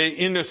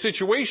in a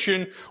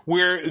situation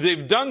where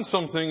they've done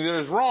something that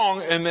is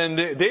wrong, and then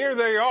there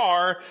they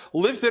are,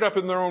 lifted up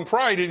in their own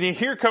pride, and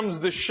here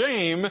comes the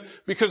shame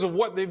because of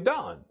what they've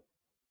done.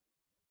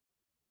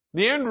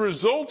 The end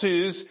result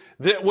is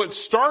that what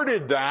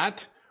started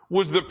that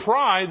was the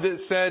pride that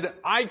said,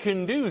 I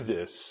can do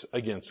this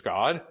against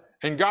God,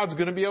 and God's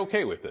going to be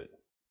okay with it.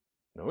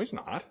 No, He's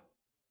not.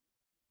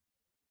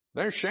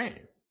 There's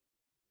shame.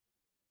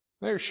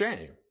 There's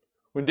shame.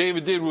 When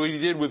David did what he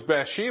did with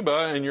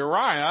Bathsheba and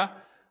Uriah,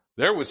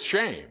 there was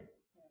shame.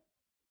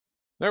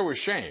 There was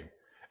shame.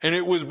 And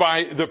it was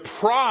by the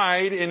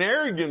pride and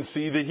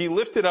arrogancy that he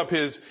lifted up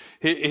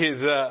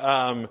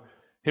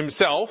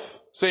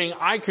himself, saying,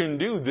 I can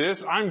do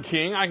this, I'm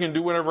king, I can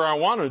do whatever I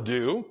want to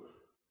do.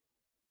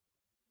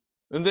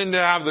 And then to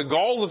have the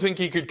gall to think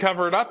he could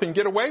cover it up and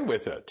get away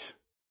with it.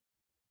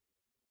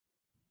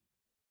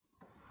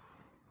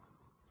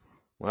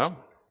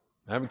 Well,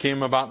 that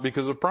came about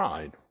because of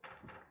pride.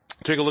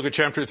 Take a look at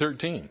chapter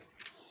 13.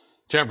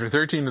 Chapter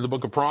 13 of the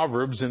book of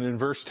Proverbs, and in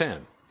verse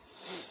 10.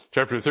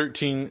 Chapter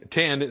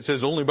 13:10, it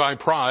says, only by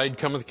pride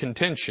cometh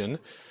contention,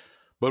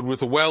 but with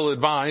the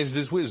well-advised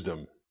is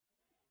wisdom.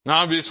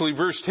 Now obviously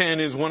verse 10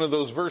 is one of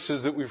those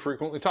verses that we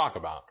frequently talk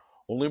about.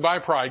 Only by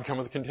pride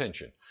cometh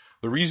contention.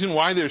 The reason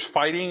why there's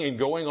fighting and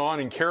going on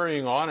and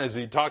carrying on, as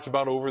he talks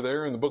about over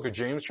there in the book of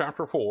James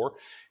chapter 4,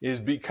 is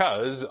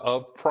because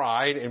of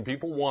pride and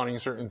people wanting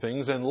certain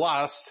things and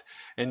lust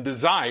and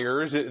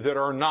desires that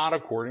are not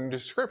according to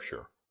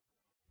Scripture.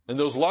 And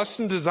those lusts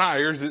and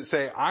desires that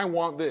say, I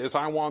want this,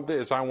 I want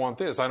this, I want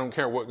this, I don't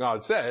care what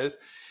God says,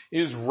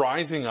 is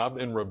rising up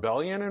in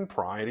rebellion and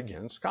pride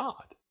against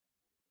God.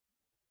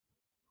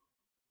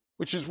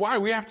 Which is why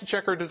we have to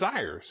check our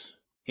desires.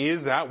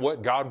 Is that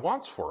what God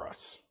wants for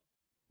us?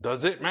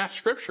 Does it match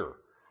Scripture?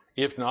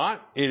 If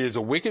not, it is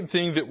a wicked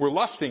thing that we're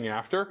lusting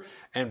after,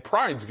 and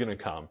pride's going to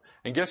come.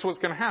 And guess what's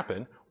going to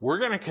happen? We're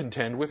going to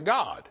contend with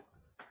God.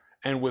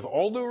 And with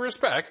all due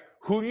respect,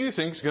 who do you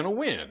think's going to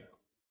win?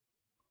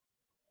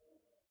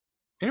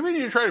 Anybody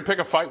need to try to pick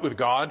a fight with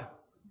God?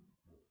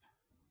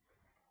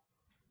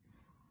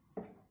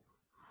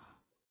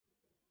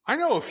 I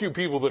know a few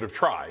people that have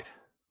tried.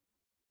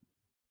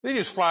 They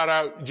just flat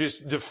out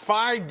just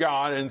defied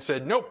God and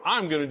said, nope,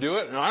 I'm going to do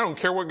it, and I don't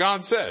care what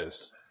God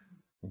says.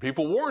 And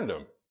people warned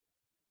them.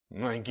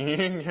 Like,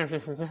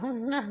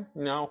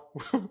 no.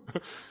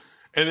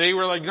 And they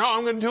were like, no,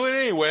 I'm going to do it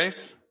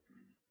anyways.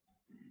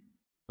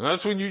 And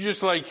that's when you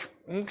just like,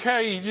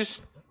 okay,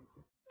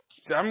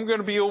 I'm going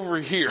to be over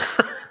here.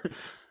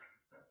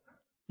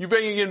 You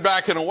banging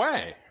backing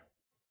away.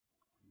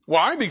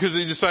 Why? Because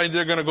they decided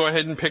they're going to go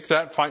ahead and pick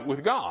that fight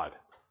with God.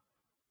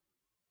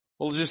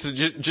 Well, just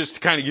to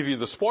kind of give you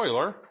the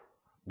spoiler,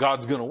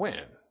 God's going to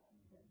win.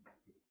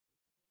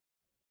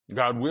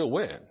 God will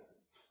win.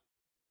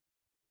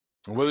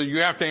 Whether you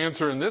have to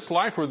answer in this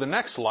life or the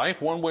next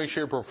life, one way,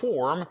 shape, or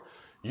form,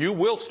 you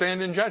will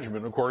stand in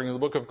judgment according to the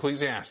book of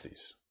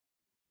Ecclesiastes.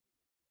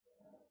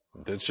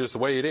 That's just the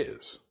way it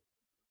is.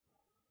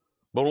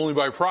 But only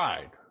by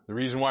pride. The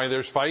reason why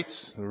there's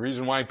fights, the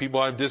reason why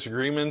people have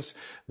disagreements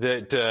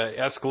that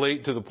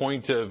escalate to the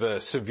point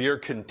of severe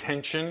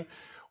contention,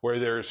 where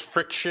there's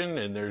friction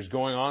and there's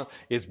going on,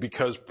 is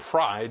because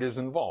pride is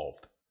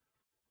involved.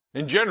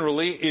 And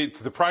generally,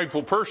 it's the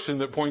prideful person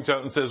that points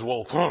out and says,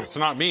 well, it's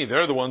not me,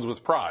 they're the ones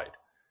with pride.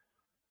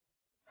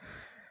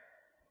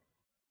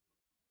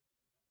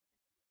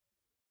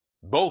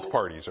 Both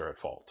parties are at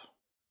fault.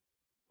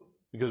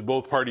 Because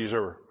both parties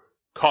are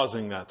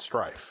causing that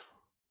strife.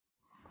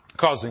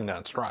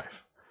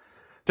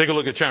 Take a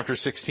look at chapter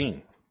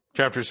 16.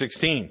 Chapter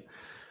 16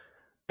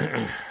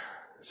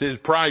 says,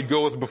 pride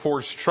goeth before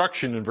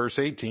destruction in verse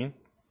 18.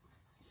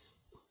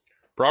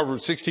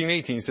 Proverbs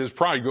 16:18 says,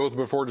 pride goeth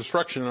before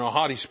destruction and a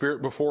haughty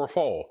spirit before a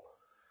fall.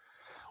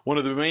 One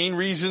of the main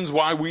reasons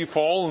why we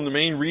fall and the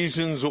main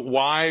reasons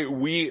why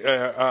we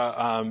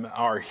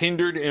are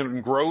hindered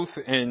in growth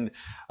and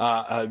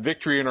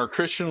victory in our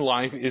Christian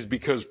life is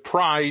because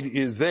pride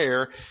is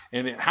there,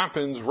 and it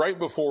happens right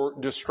before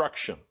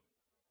destruction.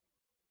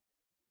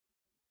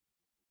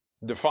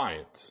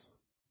 Defiance.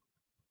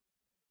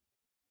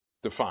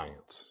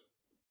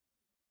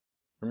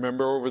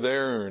 Remember over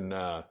there in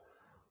the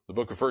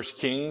book of 1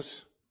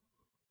 Kings,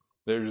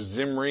 there's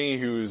Zimri,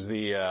 who is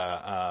the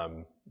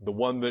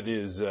one that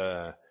is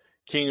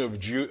king of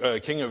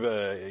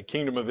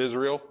kingdom of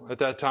Israel at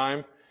that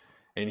time,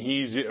 and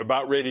he's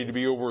about ready to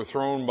be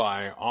overthrown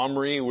by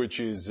Omri,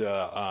 which is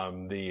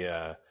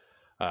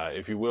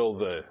if you will,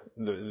 the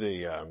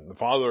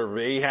father of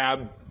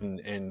Ahab.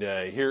 And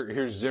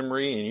here's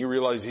Zimri, and he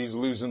realizes he's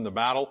losing the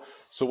battle.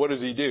 So what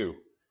does he do?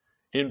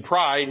 In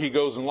pride, he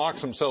goes and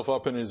locks himself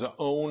up in his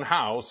own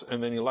house,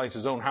 and then he lights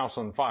his own house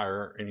on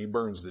fire, and he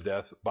burns to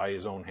death by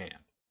his own hand.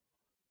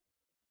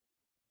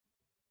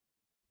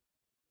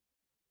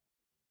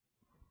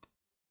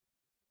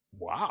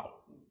 Wow.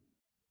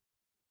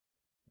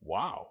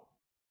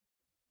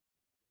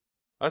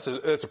 That's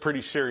a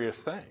pretty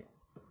serious thing.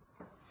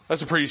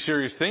 That's a pretty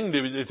serious thing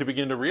to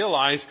begin to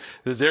realize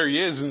that there he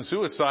is in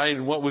suicide,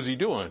 and what was he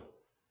doing?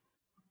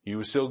 He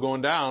was still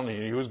going down,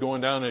 and he was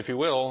going down, if you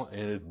will,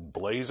 in a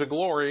blaze of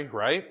glory,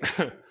 right?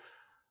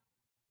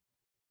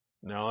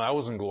 No, that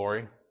wasn't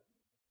glory.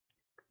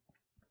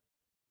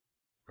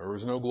 There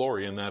was no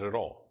glory in that at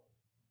all.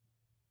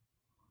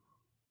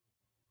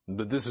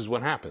 But this is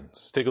what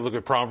happens. Take a look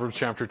at Proverbs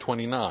chapter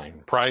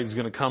 29. Pride is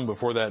going to come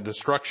before that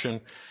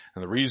destruction.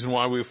 And the reason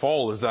why we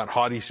fall is that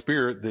haughty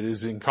spirit that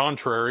is in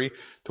contrary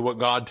to what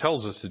God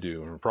tells us to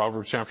do. In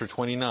Proverbs chapter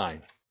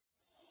 29.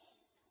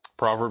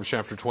 Proverbs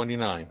chapter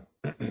 29.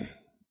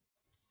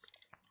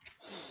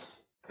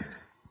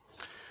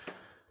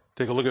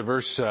 Take a look at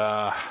verse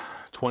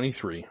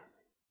 23. It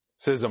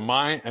says, a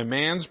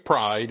man's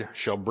pride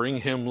shall bring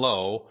him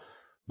low,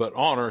 but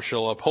honor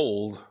shall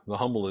uphold the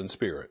humble in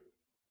spirit.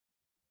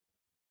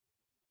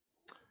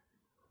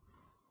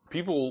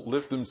 People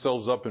lift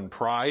themselves up in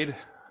pride,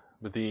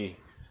 but the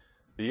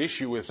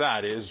issue with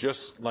that is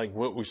just like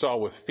what we saw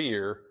with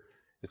fear,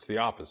 it's the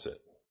opposite.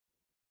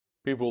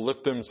 People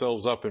lift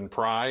themselves up in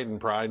pride,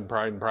 and then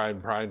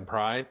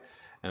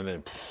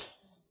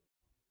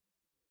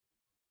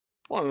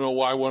want to know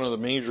why one of the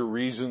major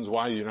reasons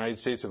why the United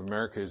States of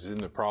America is in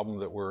the problem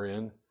that we're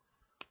in?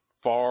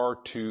 Far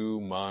too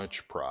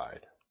much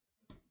pride.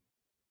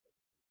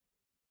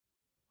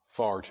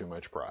 Far too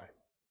much pride.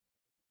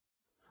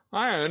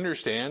 I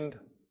understand,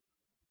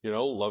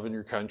 loving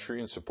your country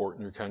and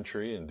supporting your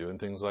country and doing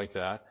things like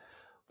that.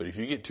 But if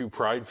you get too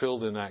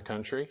pride-filled in that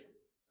country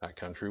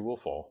will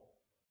fall.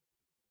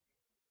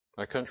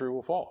 That country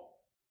will fall.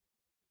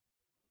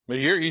 But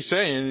here he's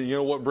saying,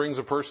 what brings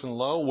a person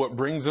low? What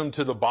brings them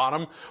to the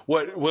bottom?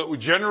 What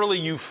generally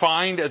you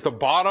find at the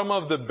bottom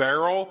of the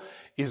barrel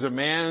is a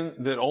man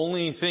that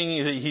only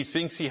thing that he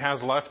thinks he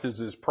has left is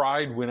his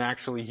pride, when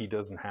actually he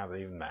doesn't have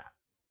even that.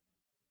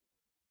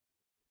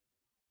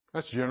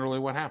 That's generally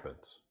what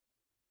happens.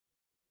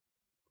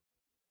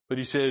 But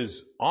he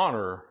says,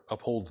 honor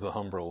upholds the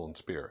humble in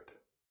spirit.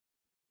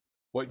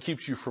 What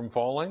keeps you from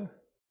falling?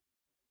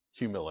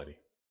 Humility.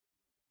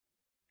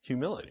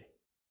 Humility.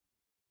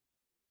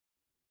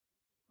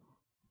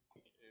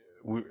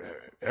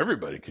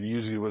 Everybody could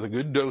use it with a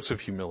good dose of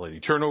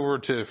humility. Turn over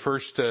to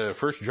First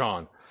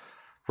John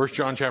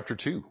chapter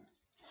 2.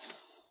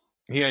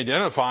 He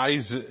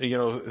identifies,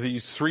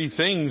 these three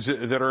things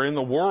that are in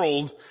the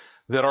world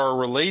that are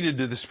related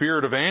to the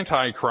spirit of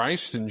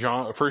Antichrist in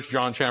 1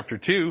 John chapter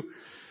 2.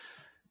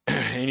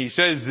 And he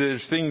says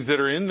there's things that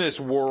are in this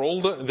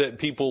world that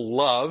people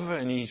love.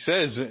 And he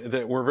says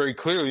that we're very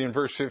clearly in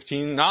verse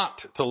 15 not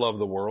to love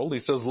the world. He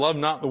says, love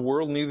not the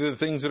world, neither the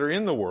things that are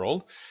in the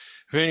world.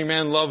 If any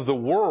man love the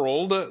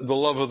world, the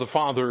love of the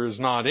Father is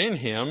not in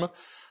him.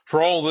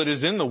 For all that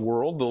is in the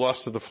world, the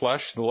lust of the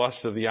flesh, the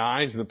lust of the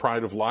eyes, and the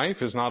pride of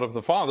life is not of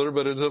the Father,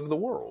 but is of the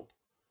world.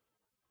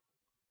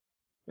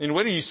 And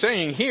what he's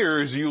saying here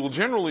is you will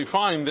generally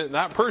find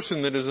that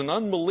person that is an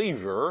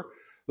unbeliever,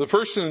 the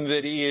person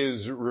that he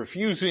is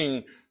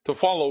refusing to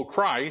follow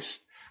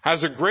Christ,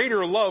 has a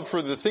greater love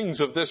for the things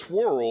of this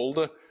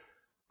world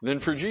than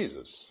for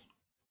Jesus.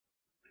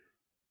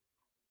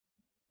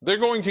 They're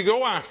going to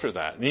go after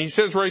that. And he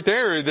says right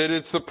there that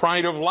it's the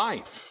pride of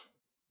life.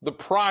 The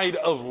pride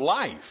of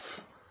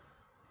life.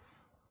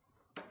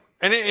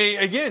 And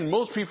again,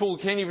 most people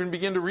can't even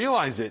begin to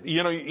realize it.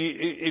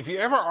 If you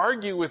ever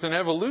argue with an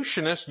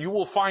evolutionist, you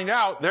will find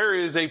out there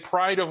is a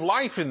pride of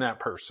life in that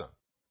person.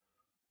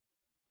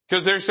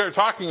 Because they start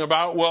talking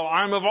about, well,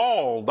 I'm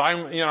evolved.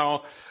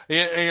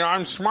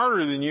 I'm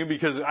smarter than you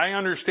because I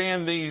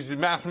understand these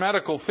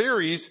mathematical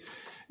theories.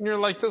 And you're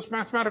like, those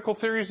mathematical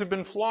theories have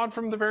been flawed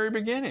from the very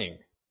beginning.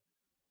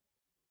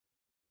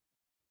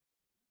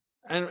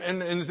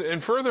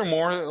 And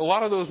furthermore, a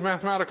lot of those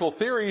mathematical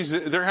theories,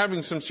 they're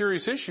having some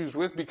serious issues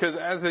with, because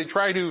as they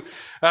try to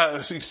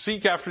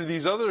seek after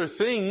these other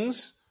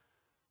things,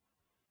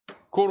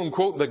 quote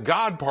unquote, the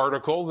God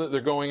particle that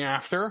they're going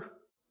after,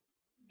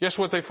 guess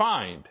what they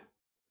find?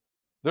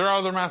 Their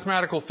other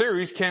mathematical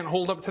theories can't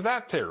hold up to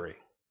that theory.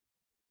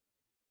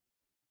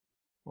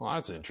 Well,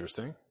 that's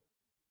interesting.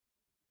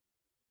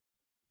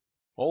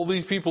 All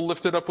these people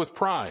lifted up with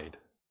pride,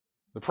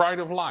 the pride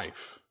of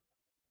life.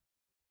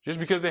 Just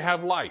because they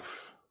have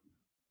life.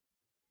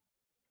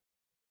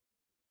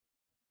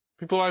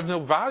 People have no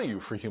value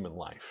for human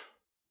life.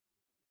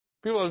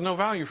 People have no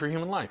value for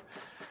human life.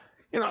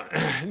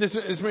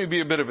 This may be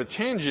a bit of a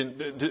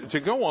tangent to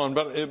go on,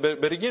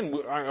 but again,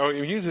 I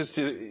use this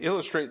to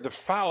illustrate the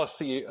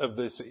fallacy of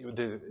this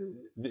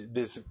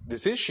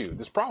issue,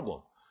 this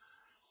problem.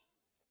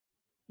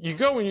 You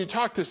go and you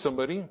talk to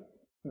somebody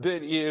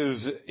that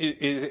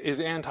is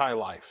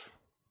anti-life.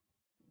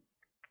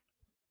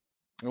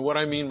 And what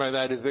I mean by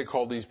that is they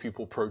call these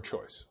people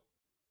pro-choice.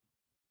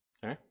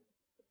 Okay?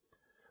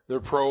 They're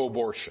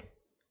pro-abortion.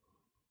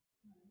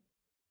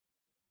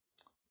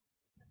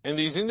 And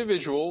these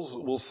individuals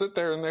will sit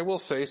there and they will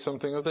say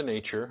something of the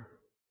nature,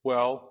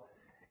 well,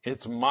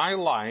 it's my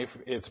life,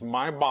 it's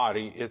my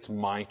body, it's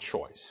my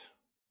choice.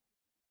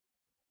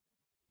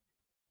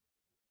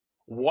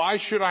 Why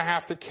should I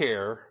have to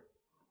care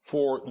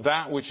for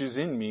that which is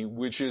in me,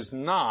 which is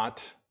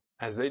not,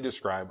 as they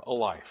describe, a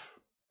life.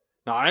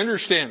 Now I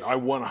understand, I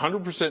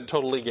 100%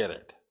 totally get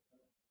it.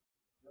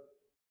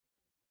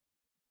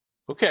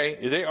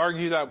 Okay, they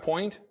argue that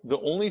point. The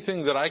only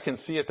thing that I can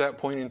see at that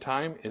point in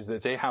time is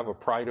that they have a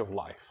pride of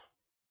life.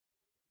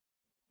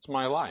 It's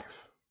my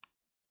life.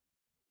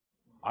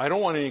 I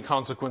don't want any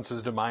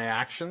consequences to my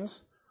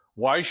actions.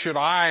 Why should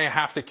I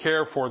have to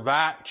care for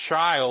that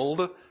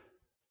child,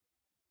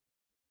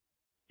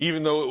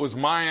 even though it was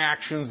my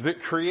actions that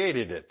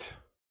created it?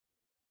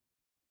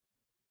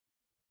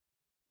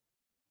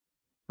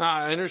 Now,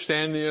 I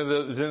understand,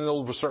 then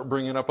they'll start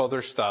bringing up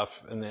other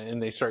stuff,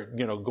 and they start,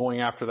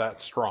 going after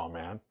that straw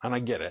man, and I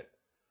get it.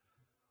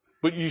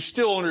 But you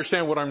still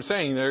understand what I'm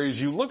saying there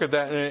is you look at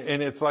that,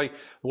 and it's like,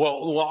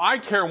 well, I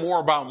care more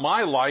about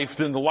my life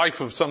than the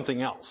life of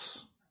something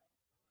else.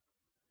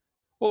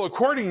 Well,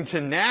 according to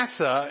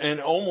NASA and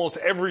almost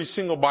every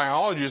single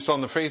biologist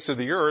on the face of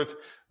the earth,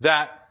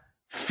 that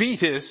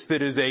fetus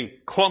that is a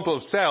clump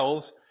of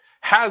cells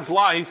has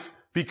life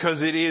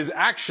because it is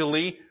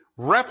actually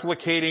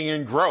replicating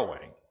and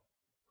growing.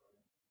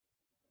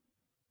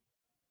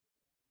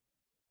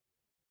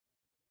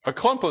 A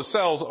clump of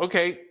cells,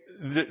 okay,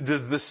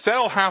 does the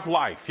cell have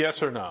life?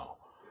 Yes or no?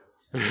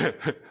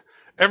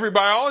 Every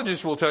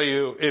biologist will tell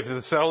you if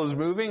the cell is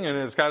moving and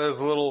it's got its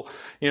little,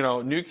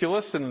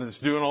 nucleus and it's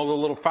doing all the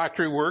little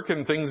factory work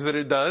and things that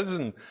it does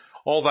and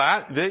all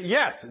that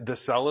yes, the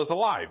cell is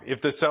alive.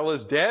 If the cell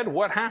is dead,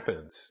 what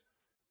happens?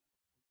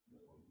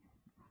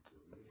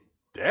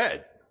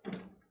 Dead.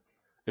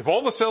 If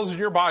all the cells in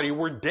your body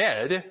were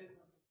dead,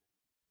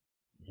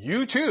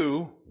 you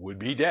too would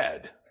be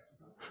dead.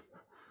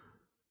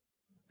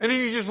 And then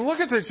you just look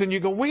at this and you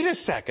go, wait a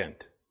second.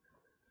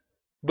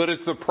 But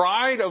it's the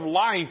pride of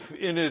life,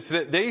 and it's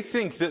that they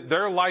think that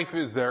their life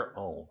is their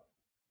own.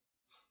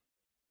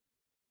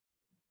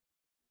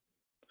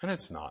 And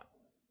it's not.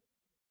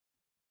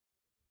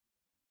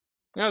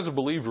 As a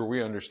believer,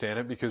 we understand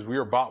it because we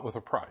are bought with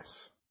a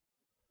price.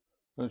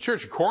 The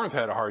church of Corinth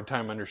had a hard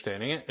time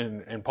understanding it,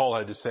 and Paul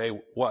had to say,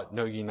 what,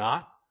 know ye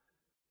not?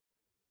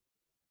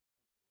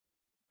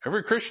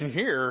 Every Christian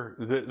here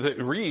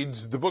that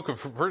reads the book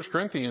of 1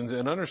 Corinthians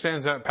and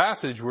understands that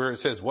passage where it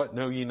says, what,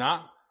 know ye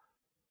not?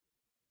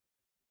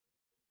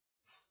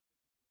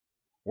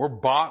 We're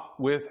bought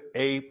with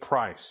a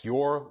price.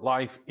 Your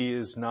life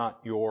is not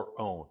your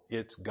own.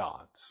 It's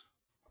God's.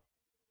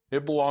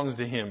 It belongs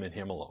to Him and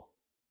Him alone.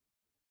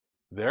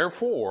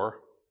 Therefore,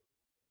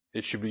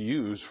 it should be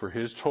used for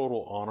His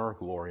total honor,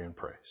 glory, and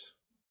praise.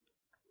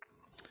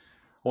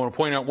 I want to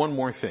point out one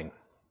more thing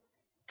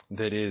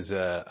that is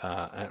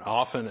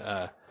often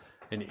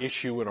an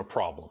issue and a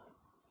problem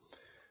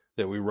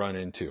that we run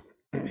into.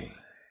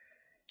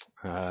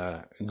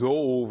 Go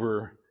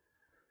over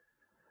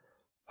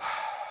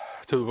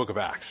to the book of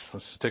Acts.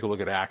 Let's take a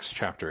look at Acts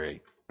chapter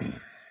 8.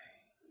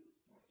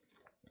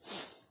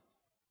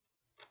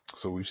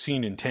 So we've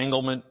seen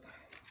entanglement.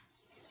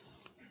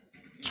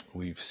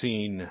 We've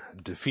seen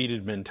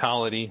defeated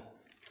mentality.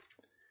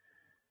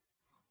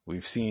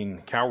 We've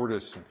seen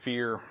cowardice and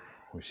fear.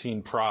 We've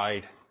seen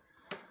pride.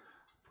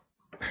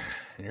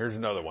 And here's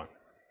another one.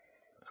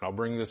 And I'll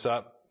bring this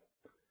up.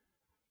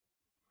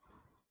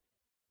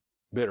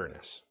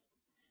 Bitterness.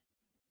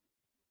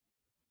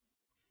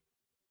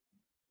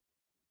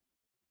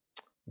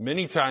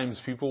 Many times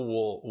people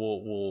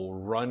will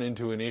run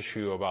into an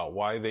issue about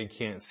why they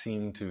can't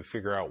seem to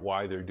figure out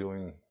why they're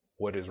doing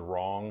what is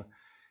wrong.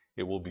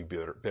 It will be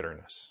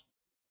bitterness.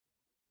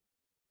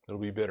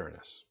 It'll be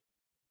bitterness.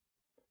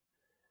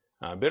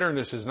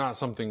 Bitterness is not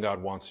something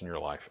God wants in your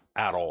life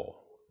at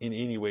all, in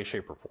any way,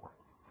 shape, or form.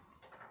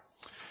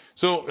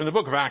 So in the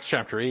book of Acts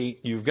chapter 8,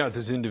 you've got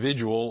this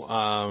individual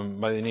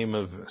by the name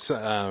of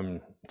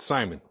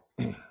Simon.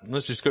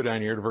 Let's just go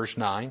down here to verse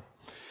 9.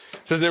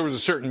 It says, there was a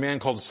certain man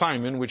called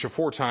Simon, which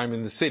aforetime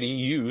in the city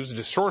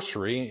used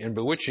sorcery and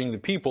bewitching the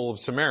people of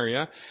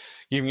Samaria,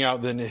 giving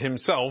out that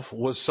himself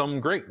was some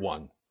great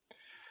one,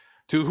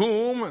 to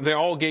whom they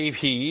all gave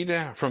heed,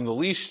 from the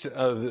least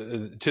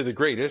to the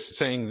greatest,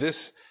 saying,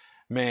 this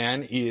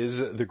man is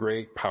the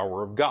great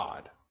power of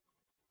God.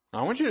 Now,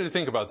 I want you to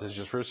think about this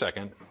just for a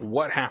second.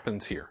 What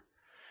happens here?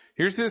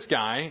 Here's this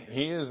guy.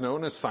 He is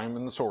known as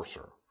Simon the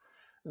Sorcerer.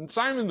 And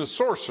Simon the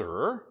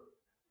Sorcerer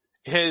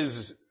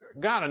has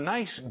got a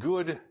nice,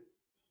 good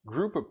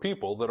group of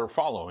people that are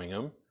following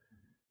him.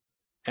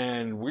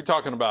 And we're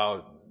talking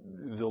about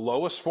the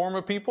lowest form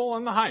of people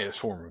and the highest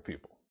form of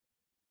people.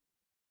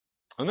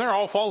 And they're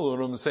all following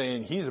him and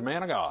saying, he's a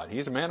man of God.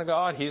 He's a man of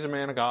God. He's a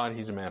man of God.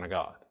 He's a man of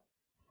God.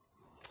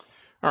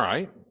 All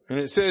right. And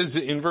it says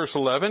in verse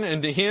 11,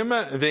 and to him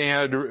they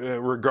had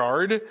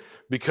regard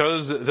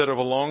because that of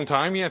a long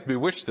time he hath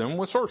bewitched them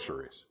with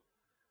sorceries.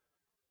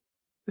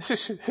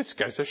 This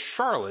guy's a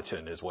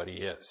charlatan is what he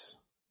is.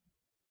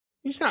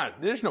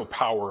 There's no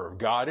power of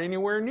God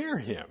anywhere near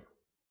him.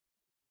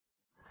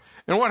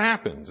 And what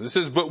happens? It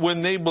says, but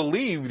when they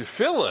believed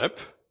Philip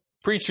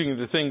preaching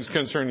the things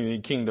concerning the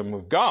kingdom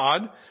of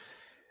God,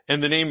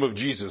 in the name of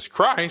Jesus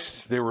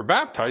Christ, they were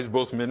baptized,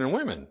 both men and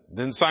women.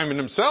 Then Simon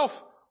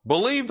himself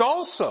believed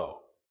also.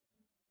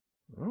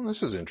 Well,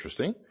 this is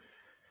interesting.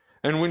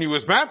 And when he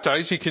was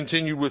baptized, he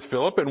continued with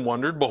Philip and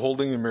wondered,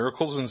 beholding the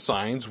miracles and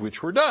signs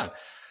which were done.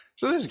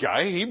 So this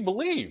guy, he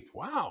believed.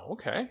 Wow,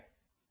 okay.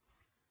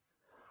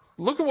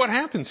 Look at what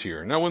happens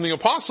here. Now when the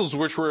apostles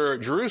which were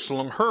at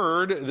Jerusalem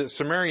heard that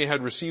Samaria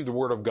had received the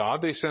word of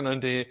God, they sent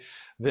unto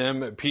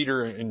them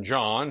Peter and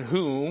John,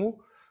 whom,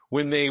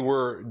 when they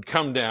were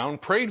come down,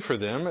 prayed for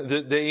them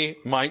that they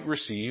might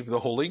receive the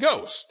Holy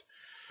Ghost.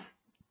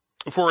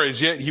 For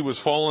as yet he was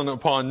fallen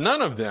upon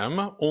none of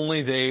them,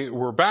 only they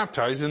were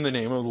baptized in the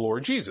name of the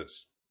Lord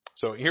Jesus.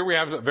 So here we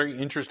have a very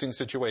interesting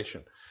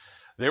situation.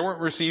 They weren't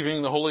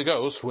receiving the Holy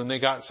Ghost when they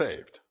got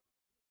saved.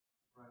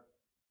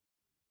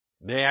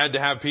 They had to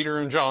have Peter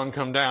and John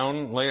come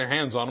down, lay their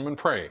hands on them and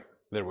pray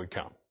that it would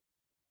come.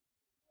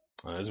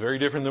 It's very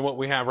different than what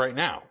we have right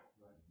now.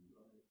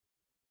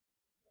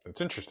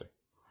 That's interesting.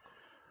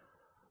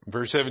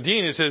 Verse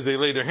 17, it says they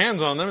laid their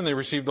hands on them and they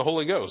received the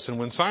Holy Ghost. And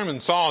when Simon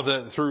saw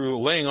that through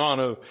laying on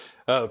of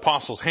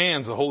apostles'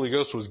 hands the Holy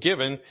Ghost was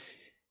given,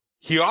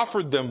 he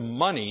offered them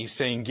money,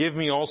 saying, give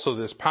me also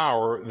this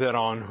power, that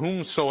on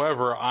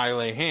whomsoever I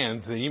lay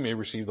hands, that ye may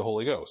receive the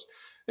Holy Ghost.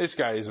 This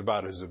guy is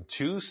about as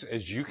obtuse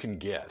as you can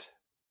get.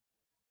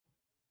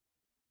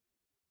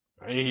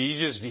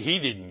 He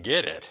didn't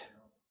get it.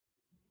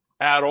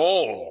 At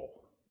all.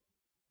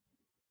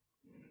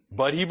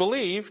 But he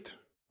believed.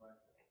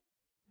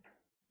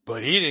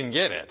 But he didn't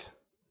get it.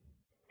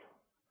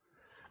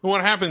 And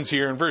what happens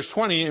here in verse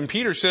 20, and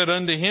Peter said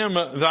unto him,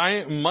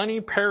 thy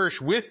money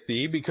perish with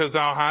thee, because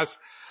thou hast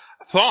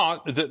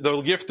thought that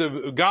the gift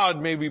of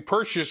God may be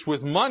purchased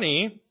with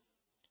money.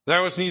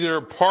 Thou hast neither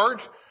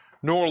part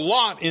nor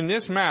lot in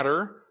this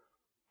matter,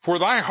 for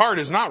thy heart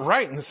is not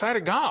right in the sight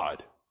of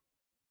God.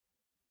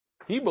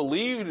 He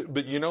believed,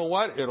 but you know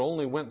what? It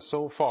only went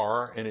so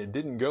far, and it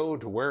didn't go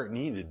to where it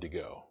needed to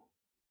go.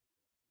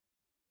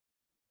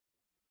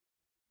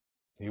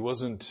 He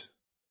wasn't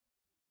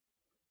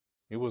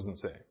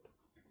saved. It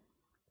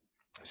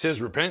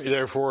says, repent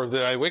therefore of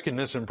thy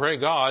wickedness and pray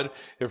God,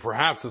 if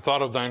perhaps the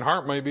thought of thine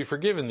heart may be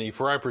forgiven thee,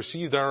 for I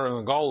perceive thou art in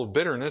the gall of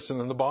bitterness and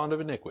in the bond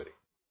of iniquity.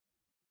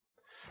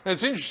 And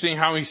it's interesting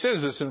how he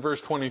says this in verse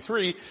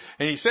 23,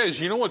 and he says,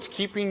 you know what's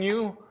keeping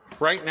you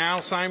right now,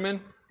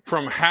 Simon,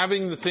 from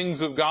having the things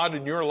of God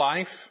in your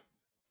life?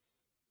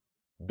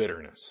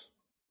 Bitterness.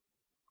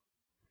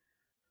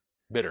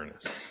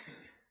 Bitterness.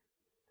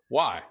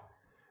 Why?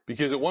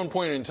 Because at one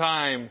point in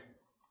time,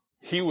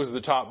 he was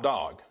the top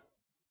dog.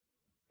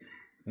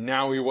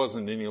 Now he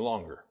wasn't any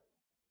longer.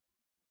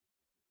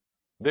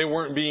 They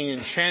weren't being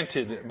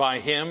enchanted by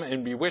him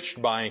and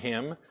bewitched by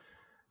him.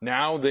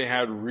 Now they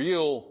had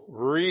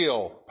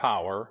real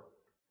power.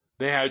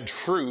 They had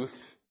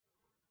truth.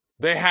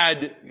 They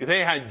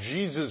had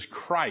Jesus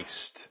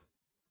Christ.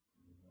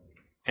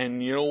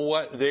 And you know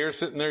what they're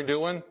sitting there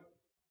doing?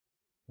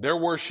 They're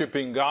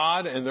worshiping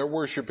God and they're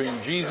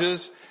worshiping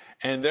Jesus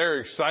and they're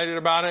excited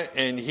about it.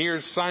 And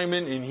here's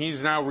Simon, and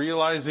he's now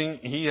realizing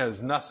he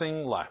has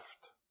nothing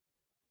left.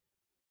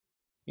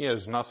 He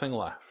has nothing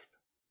left.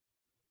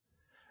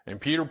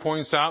 And Peter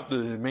points out that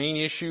the main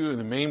issue and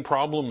the main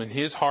problem in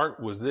his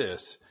heart was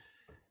this: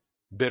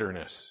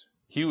 bitterness.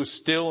 He was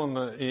still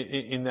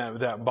in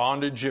that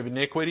bondage of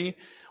iniquity.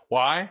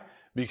 Why?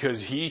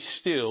 Because he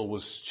still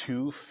was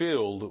too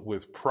filled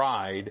with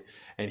pride,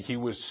 and he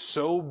was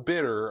so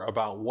bitter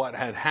about what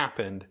had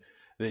happened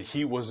that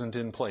he wasn't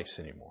in place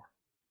anymore.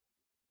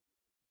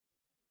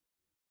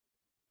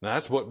 Now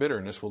that's what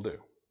bitterness will do.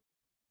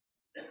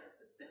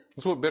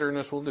 That's what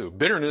bitterness will do.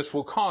 Bitterness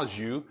will cause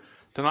you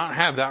to not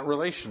have that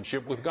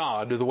relationship with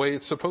God the way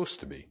it's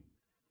supposed to be.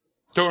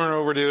 Turn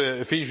over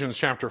to Ephesians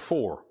chapter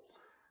 4.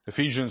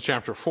 Ephesians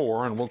chapter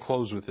 4, and we'll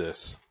close with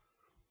this.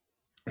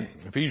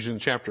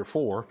 Ephesians chapter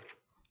 4.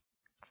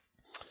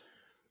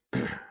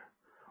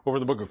 Over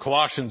the book of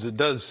Colossians, it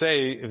does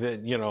say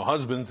that,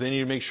 husbands, they need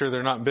to make sure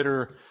they're not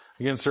bitter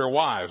against their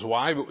wives.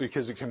 Why?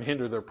 Because it can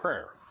hinder their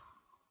prayer.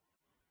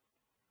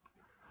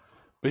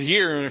 But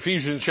here in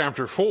Ephesians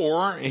chapter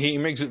 4, he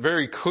makes it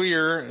very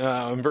clear,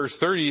 in verse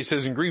 30, he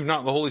says, and grieve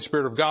not the Holy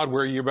Spirit of God,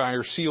 where ye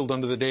are sealed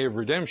unto the day of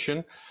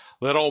redemption.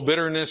 Let all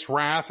bitterness,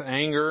 wrath,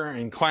 anger,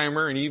 and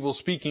clamor, and evil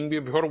speaking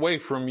be put away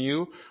from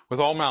you with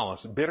all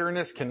malice.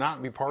 Bitterness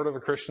cannot be part of a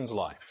Christian's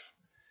life.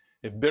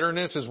 If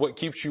bitterness is what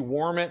keeps you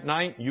warm at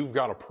night, you've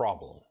got a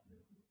problem.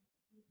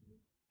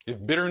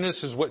 If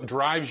bitterness is what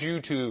drives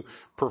you to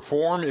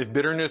perform, if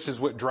bitterness is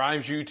what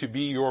drives you to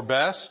be your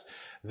best,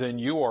 then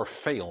you are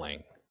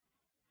failing.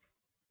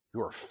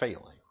 You are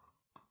failing.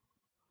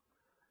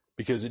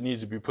 Because it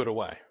needs to be put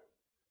away.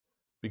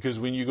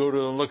 Because when you go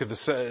to look at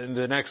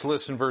the next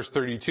list in verse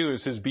 32, it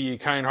says, be ye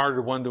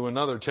kind-hearted one to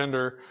another,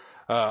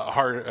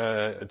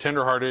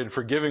 tender-hearted,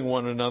 forgiving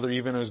one another,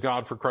 even as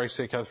God for Christ's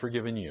sake hath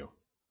forgiven you.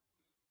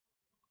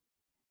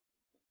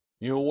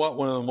 You know what?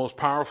 One of the most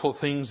powerful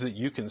things that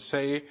you can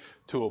say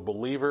to a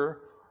believer,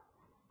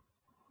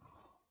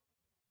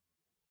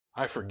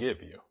 I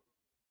forgive you.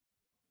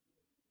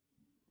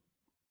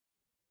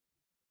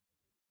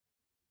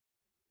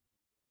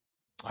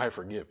 I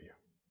forgive you.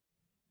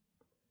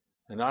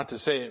 And not to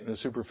say it in a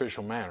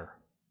superficial manner,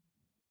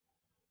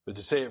 but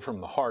to say it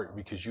from the heart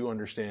because you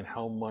understand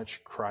how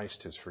much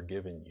Christ has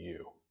forgiven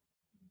you.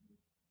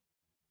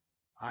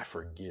 I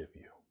forgive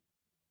you.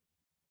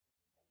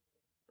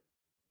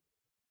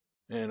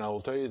 And I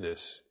will tell you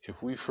this,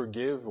 if we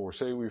forgive or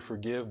say we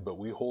forgive, but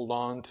we hold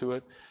on to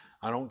it,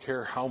 I don't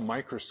care how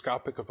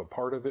microscopic of a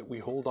part of it we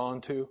hold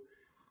on to,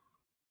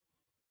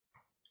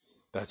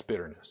 that's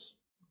bitterness.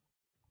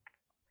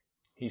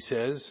 He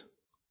says,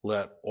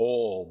 let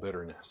all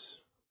bitterness,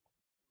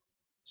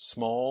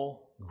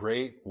 small,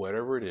 great,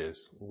 whatever it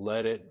is,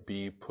 let it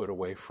be put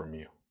away from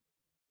you.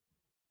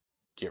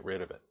 Get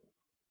rid of it.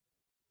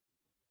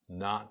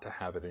 Not to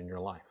have it in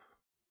your life.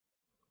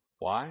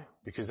 Why?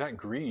 Because that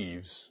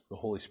grieves the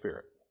Holy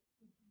Spirit.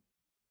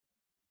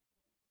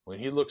 When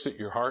He looks at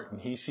your heart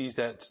and He sees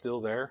that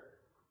still there,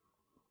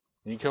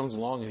 and He comes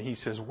along and He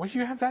says, what do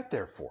you have that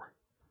there for?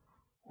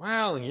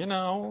 Well,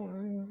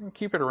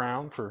 keep it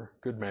around for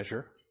good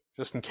measure,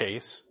 just in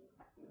case.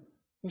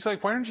 He's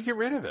like, why don't you get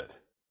rid of it?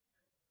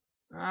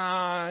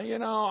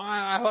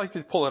 I like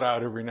to pull it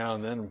out every now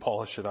and then and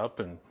polish it up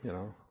and,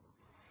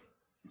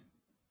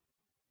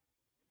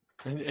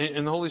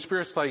 And the Holy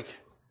Spirit's like,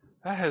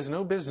 that has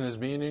no business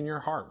being in your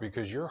heart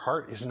because your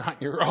heart is not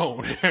your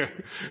own.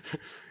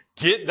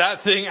 Get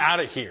that thing out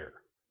of here.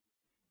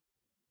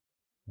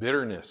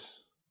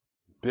 Bitterness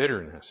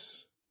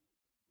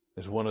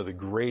is one of the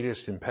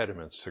greatest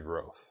impediments to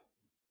growth,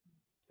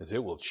 as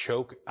it will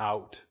choke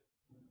out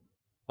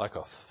like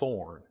a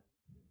thorn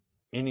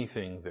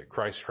anything that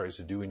Christ tries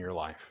to do in your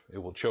life. It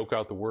will choke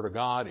out the Word of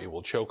God. It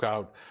will choke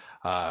out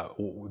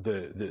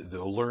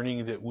the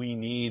learning that we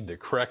need, the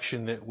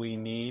correction that we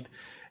need,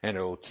 and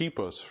it will keep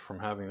us from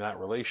having that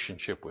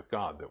relationship with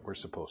God that we're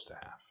supposed to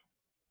have.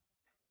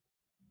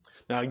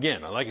 Now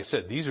again, like I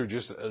said, these are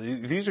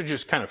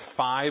just kind of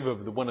five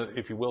of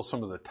if you will,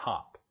 some of the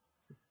top.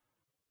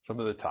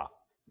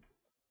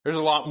 There's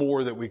a lot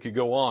more that we could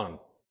go on.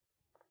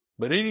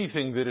 But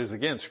anything that is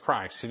against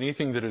Christ,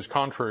 anything that is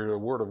contrary to the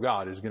Word of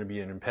God is going to be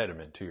an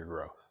impediment to your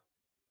growth.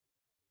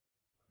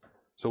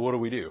 So what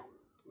do?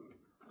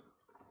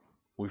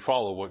 We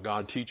follow what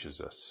God teaches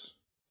us.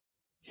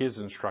 His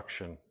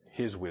instruction,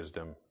 His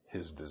wisdom,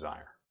 His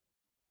desire.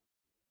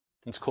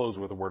 Let's close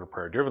with a word of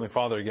prayer. Dear Heavenly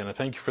Father, again, I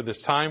thank you for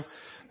this time.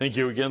 Thank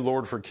you again,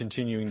 Lord, for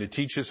continuing to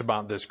teach us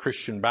about this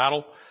Christian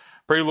battle.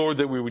 Pray, Lord,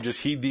 that we would just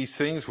heed these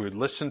things, we would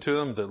listen to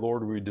them, that,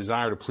 Lord, we would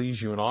desire to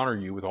please you and honor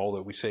you with all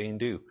that we say and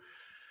do.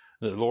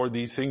 That, Lord,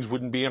 these things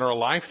wouldn't be in our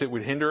life that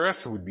would hinder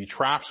us. It would be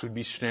traps, would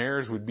be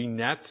snares, would be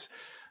nets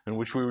in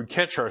which we would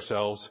catch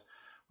ourselves.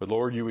 But,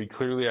 Lord, you would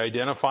clearly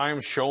identify them,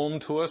 show them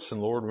to us,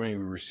 and, Lord, may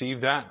we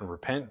receive that and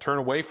repent, turn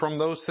away from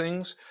those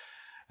things.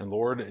 And,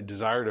 Lord,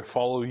 desire to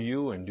follow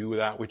you and do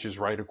that which is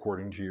right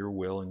according to your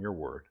will and your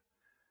word.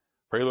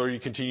 Pray, Lord,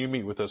 you continue to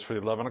meet with us for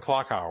the 11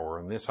 o'clock hour.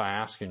 And this I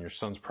ask in your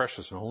Son's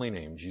precious and holy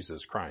name,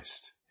 Jesus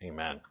Christ.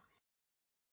 Amen.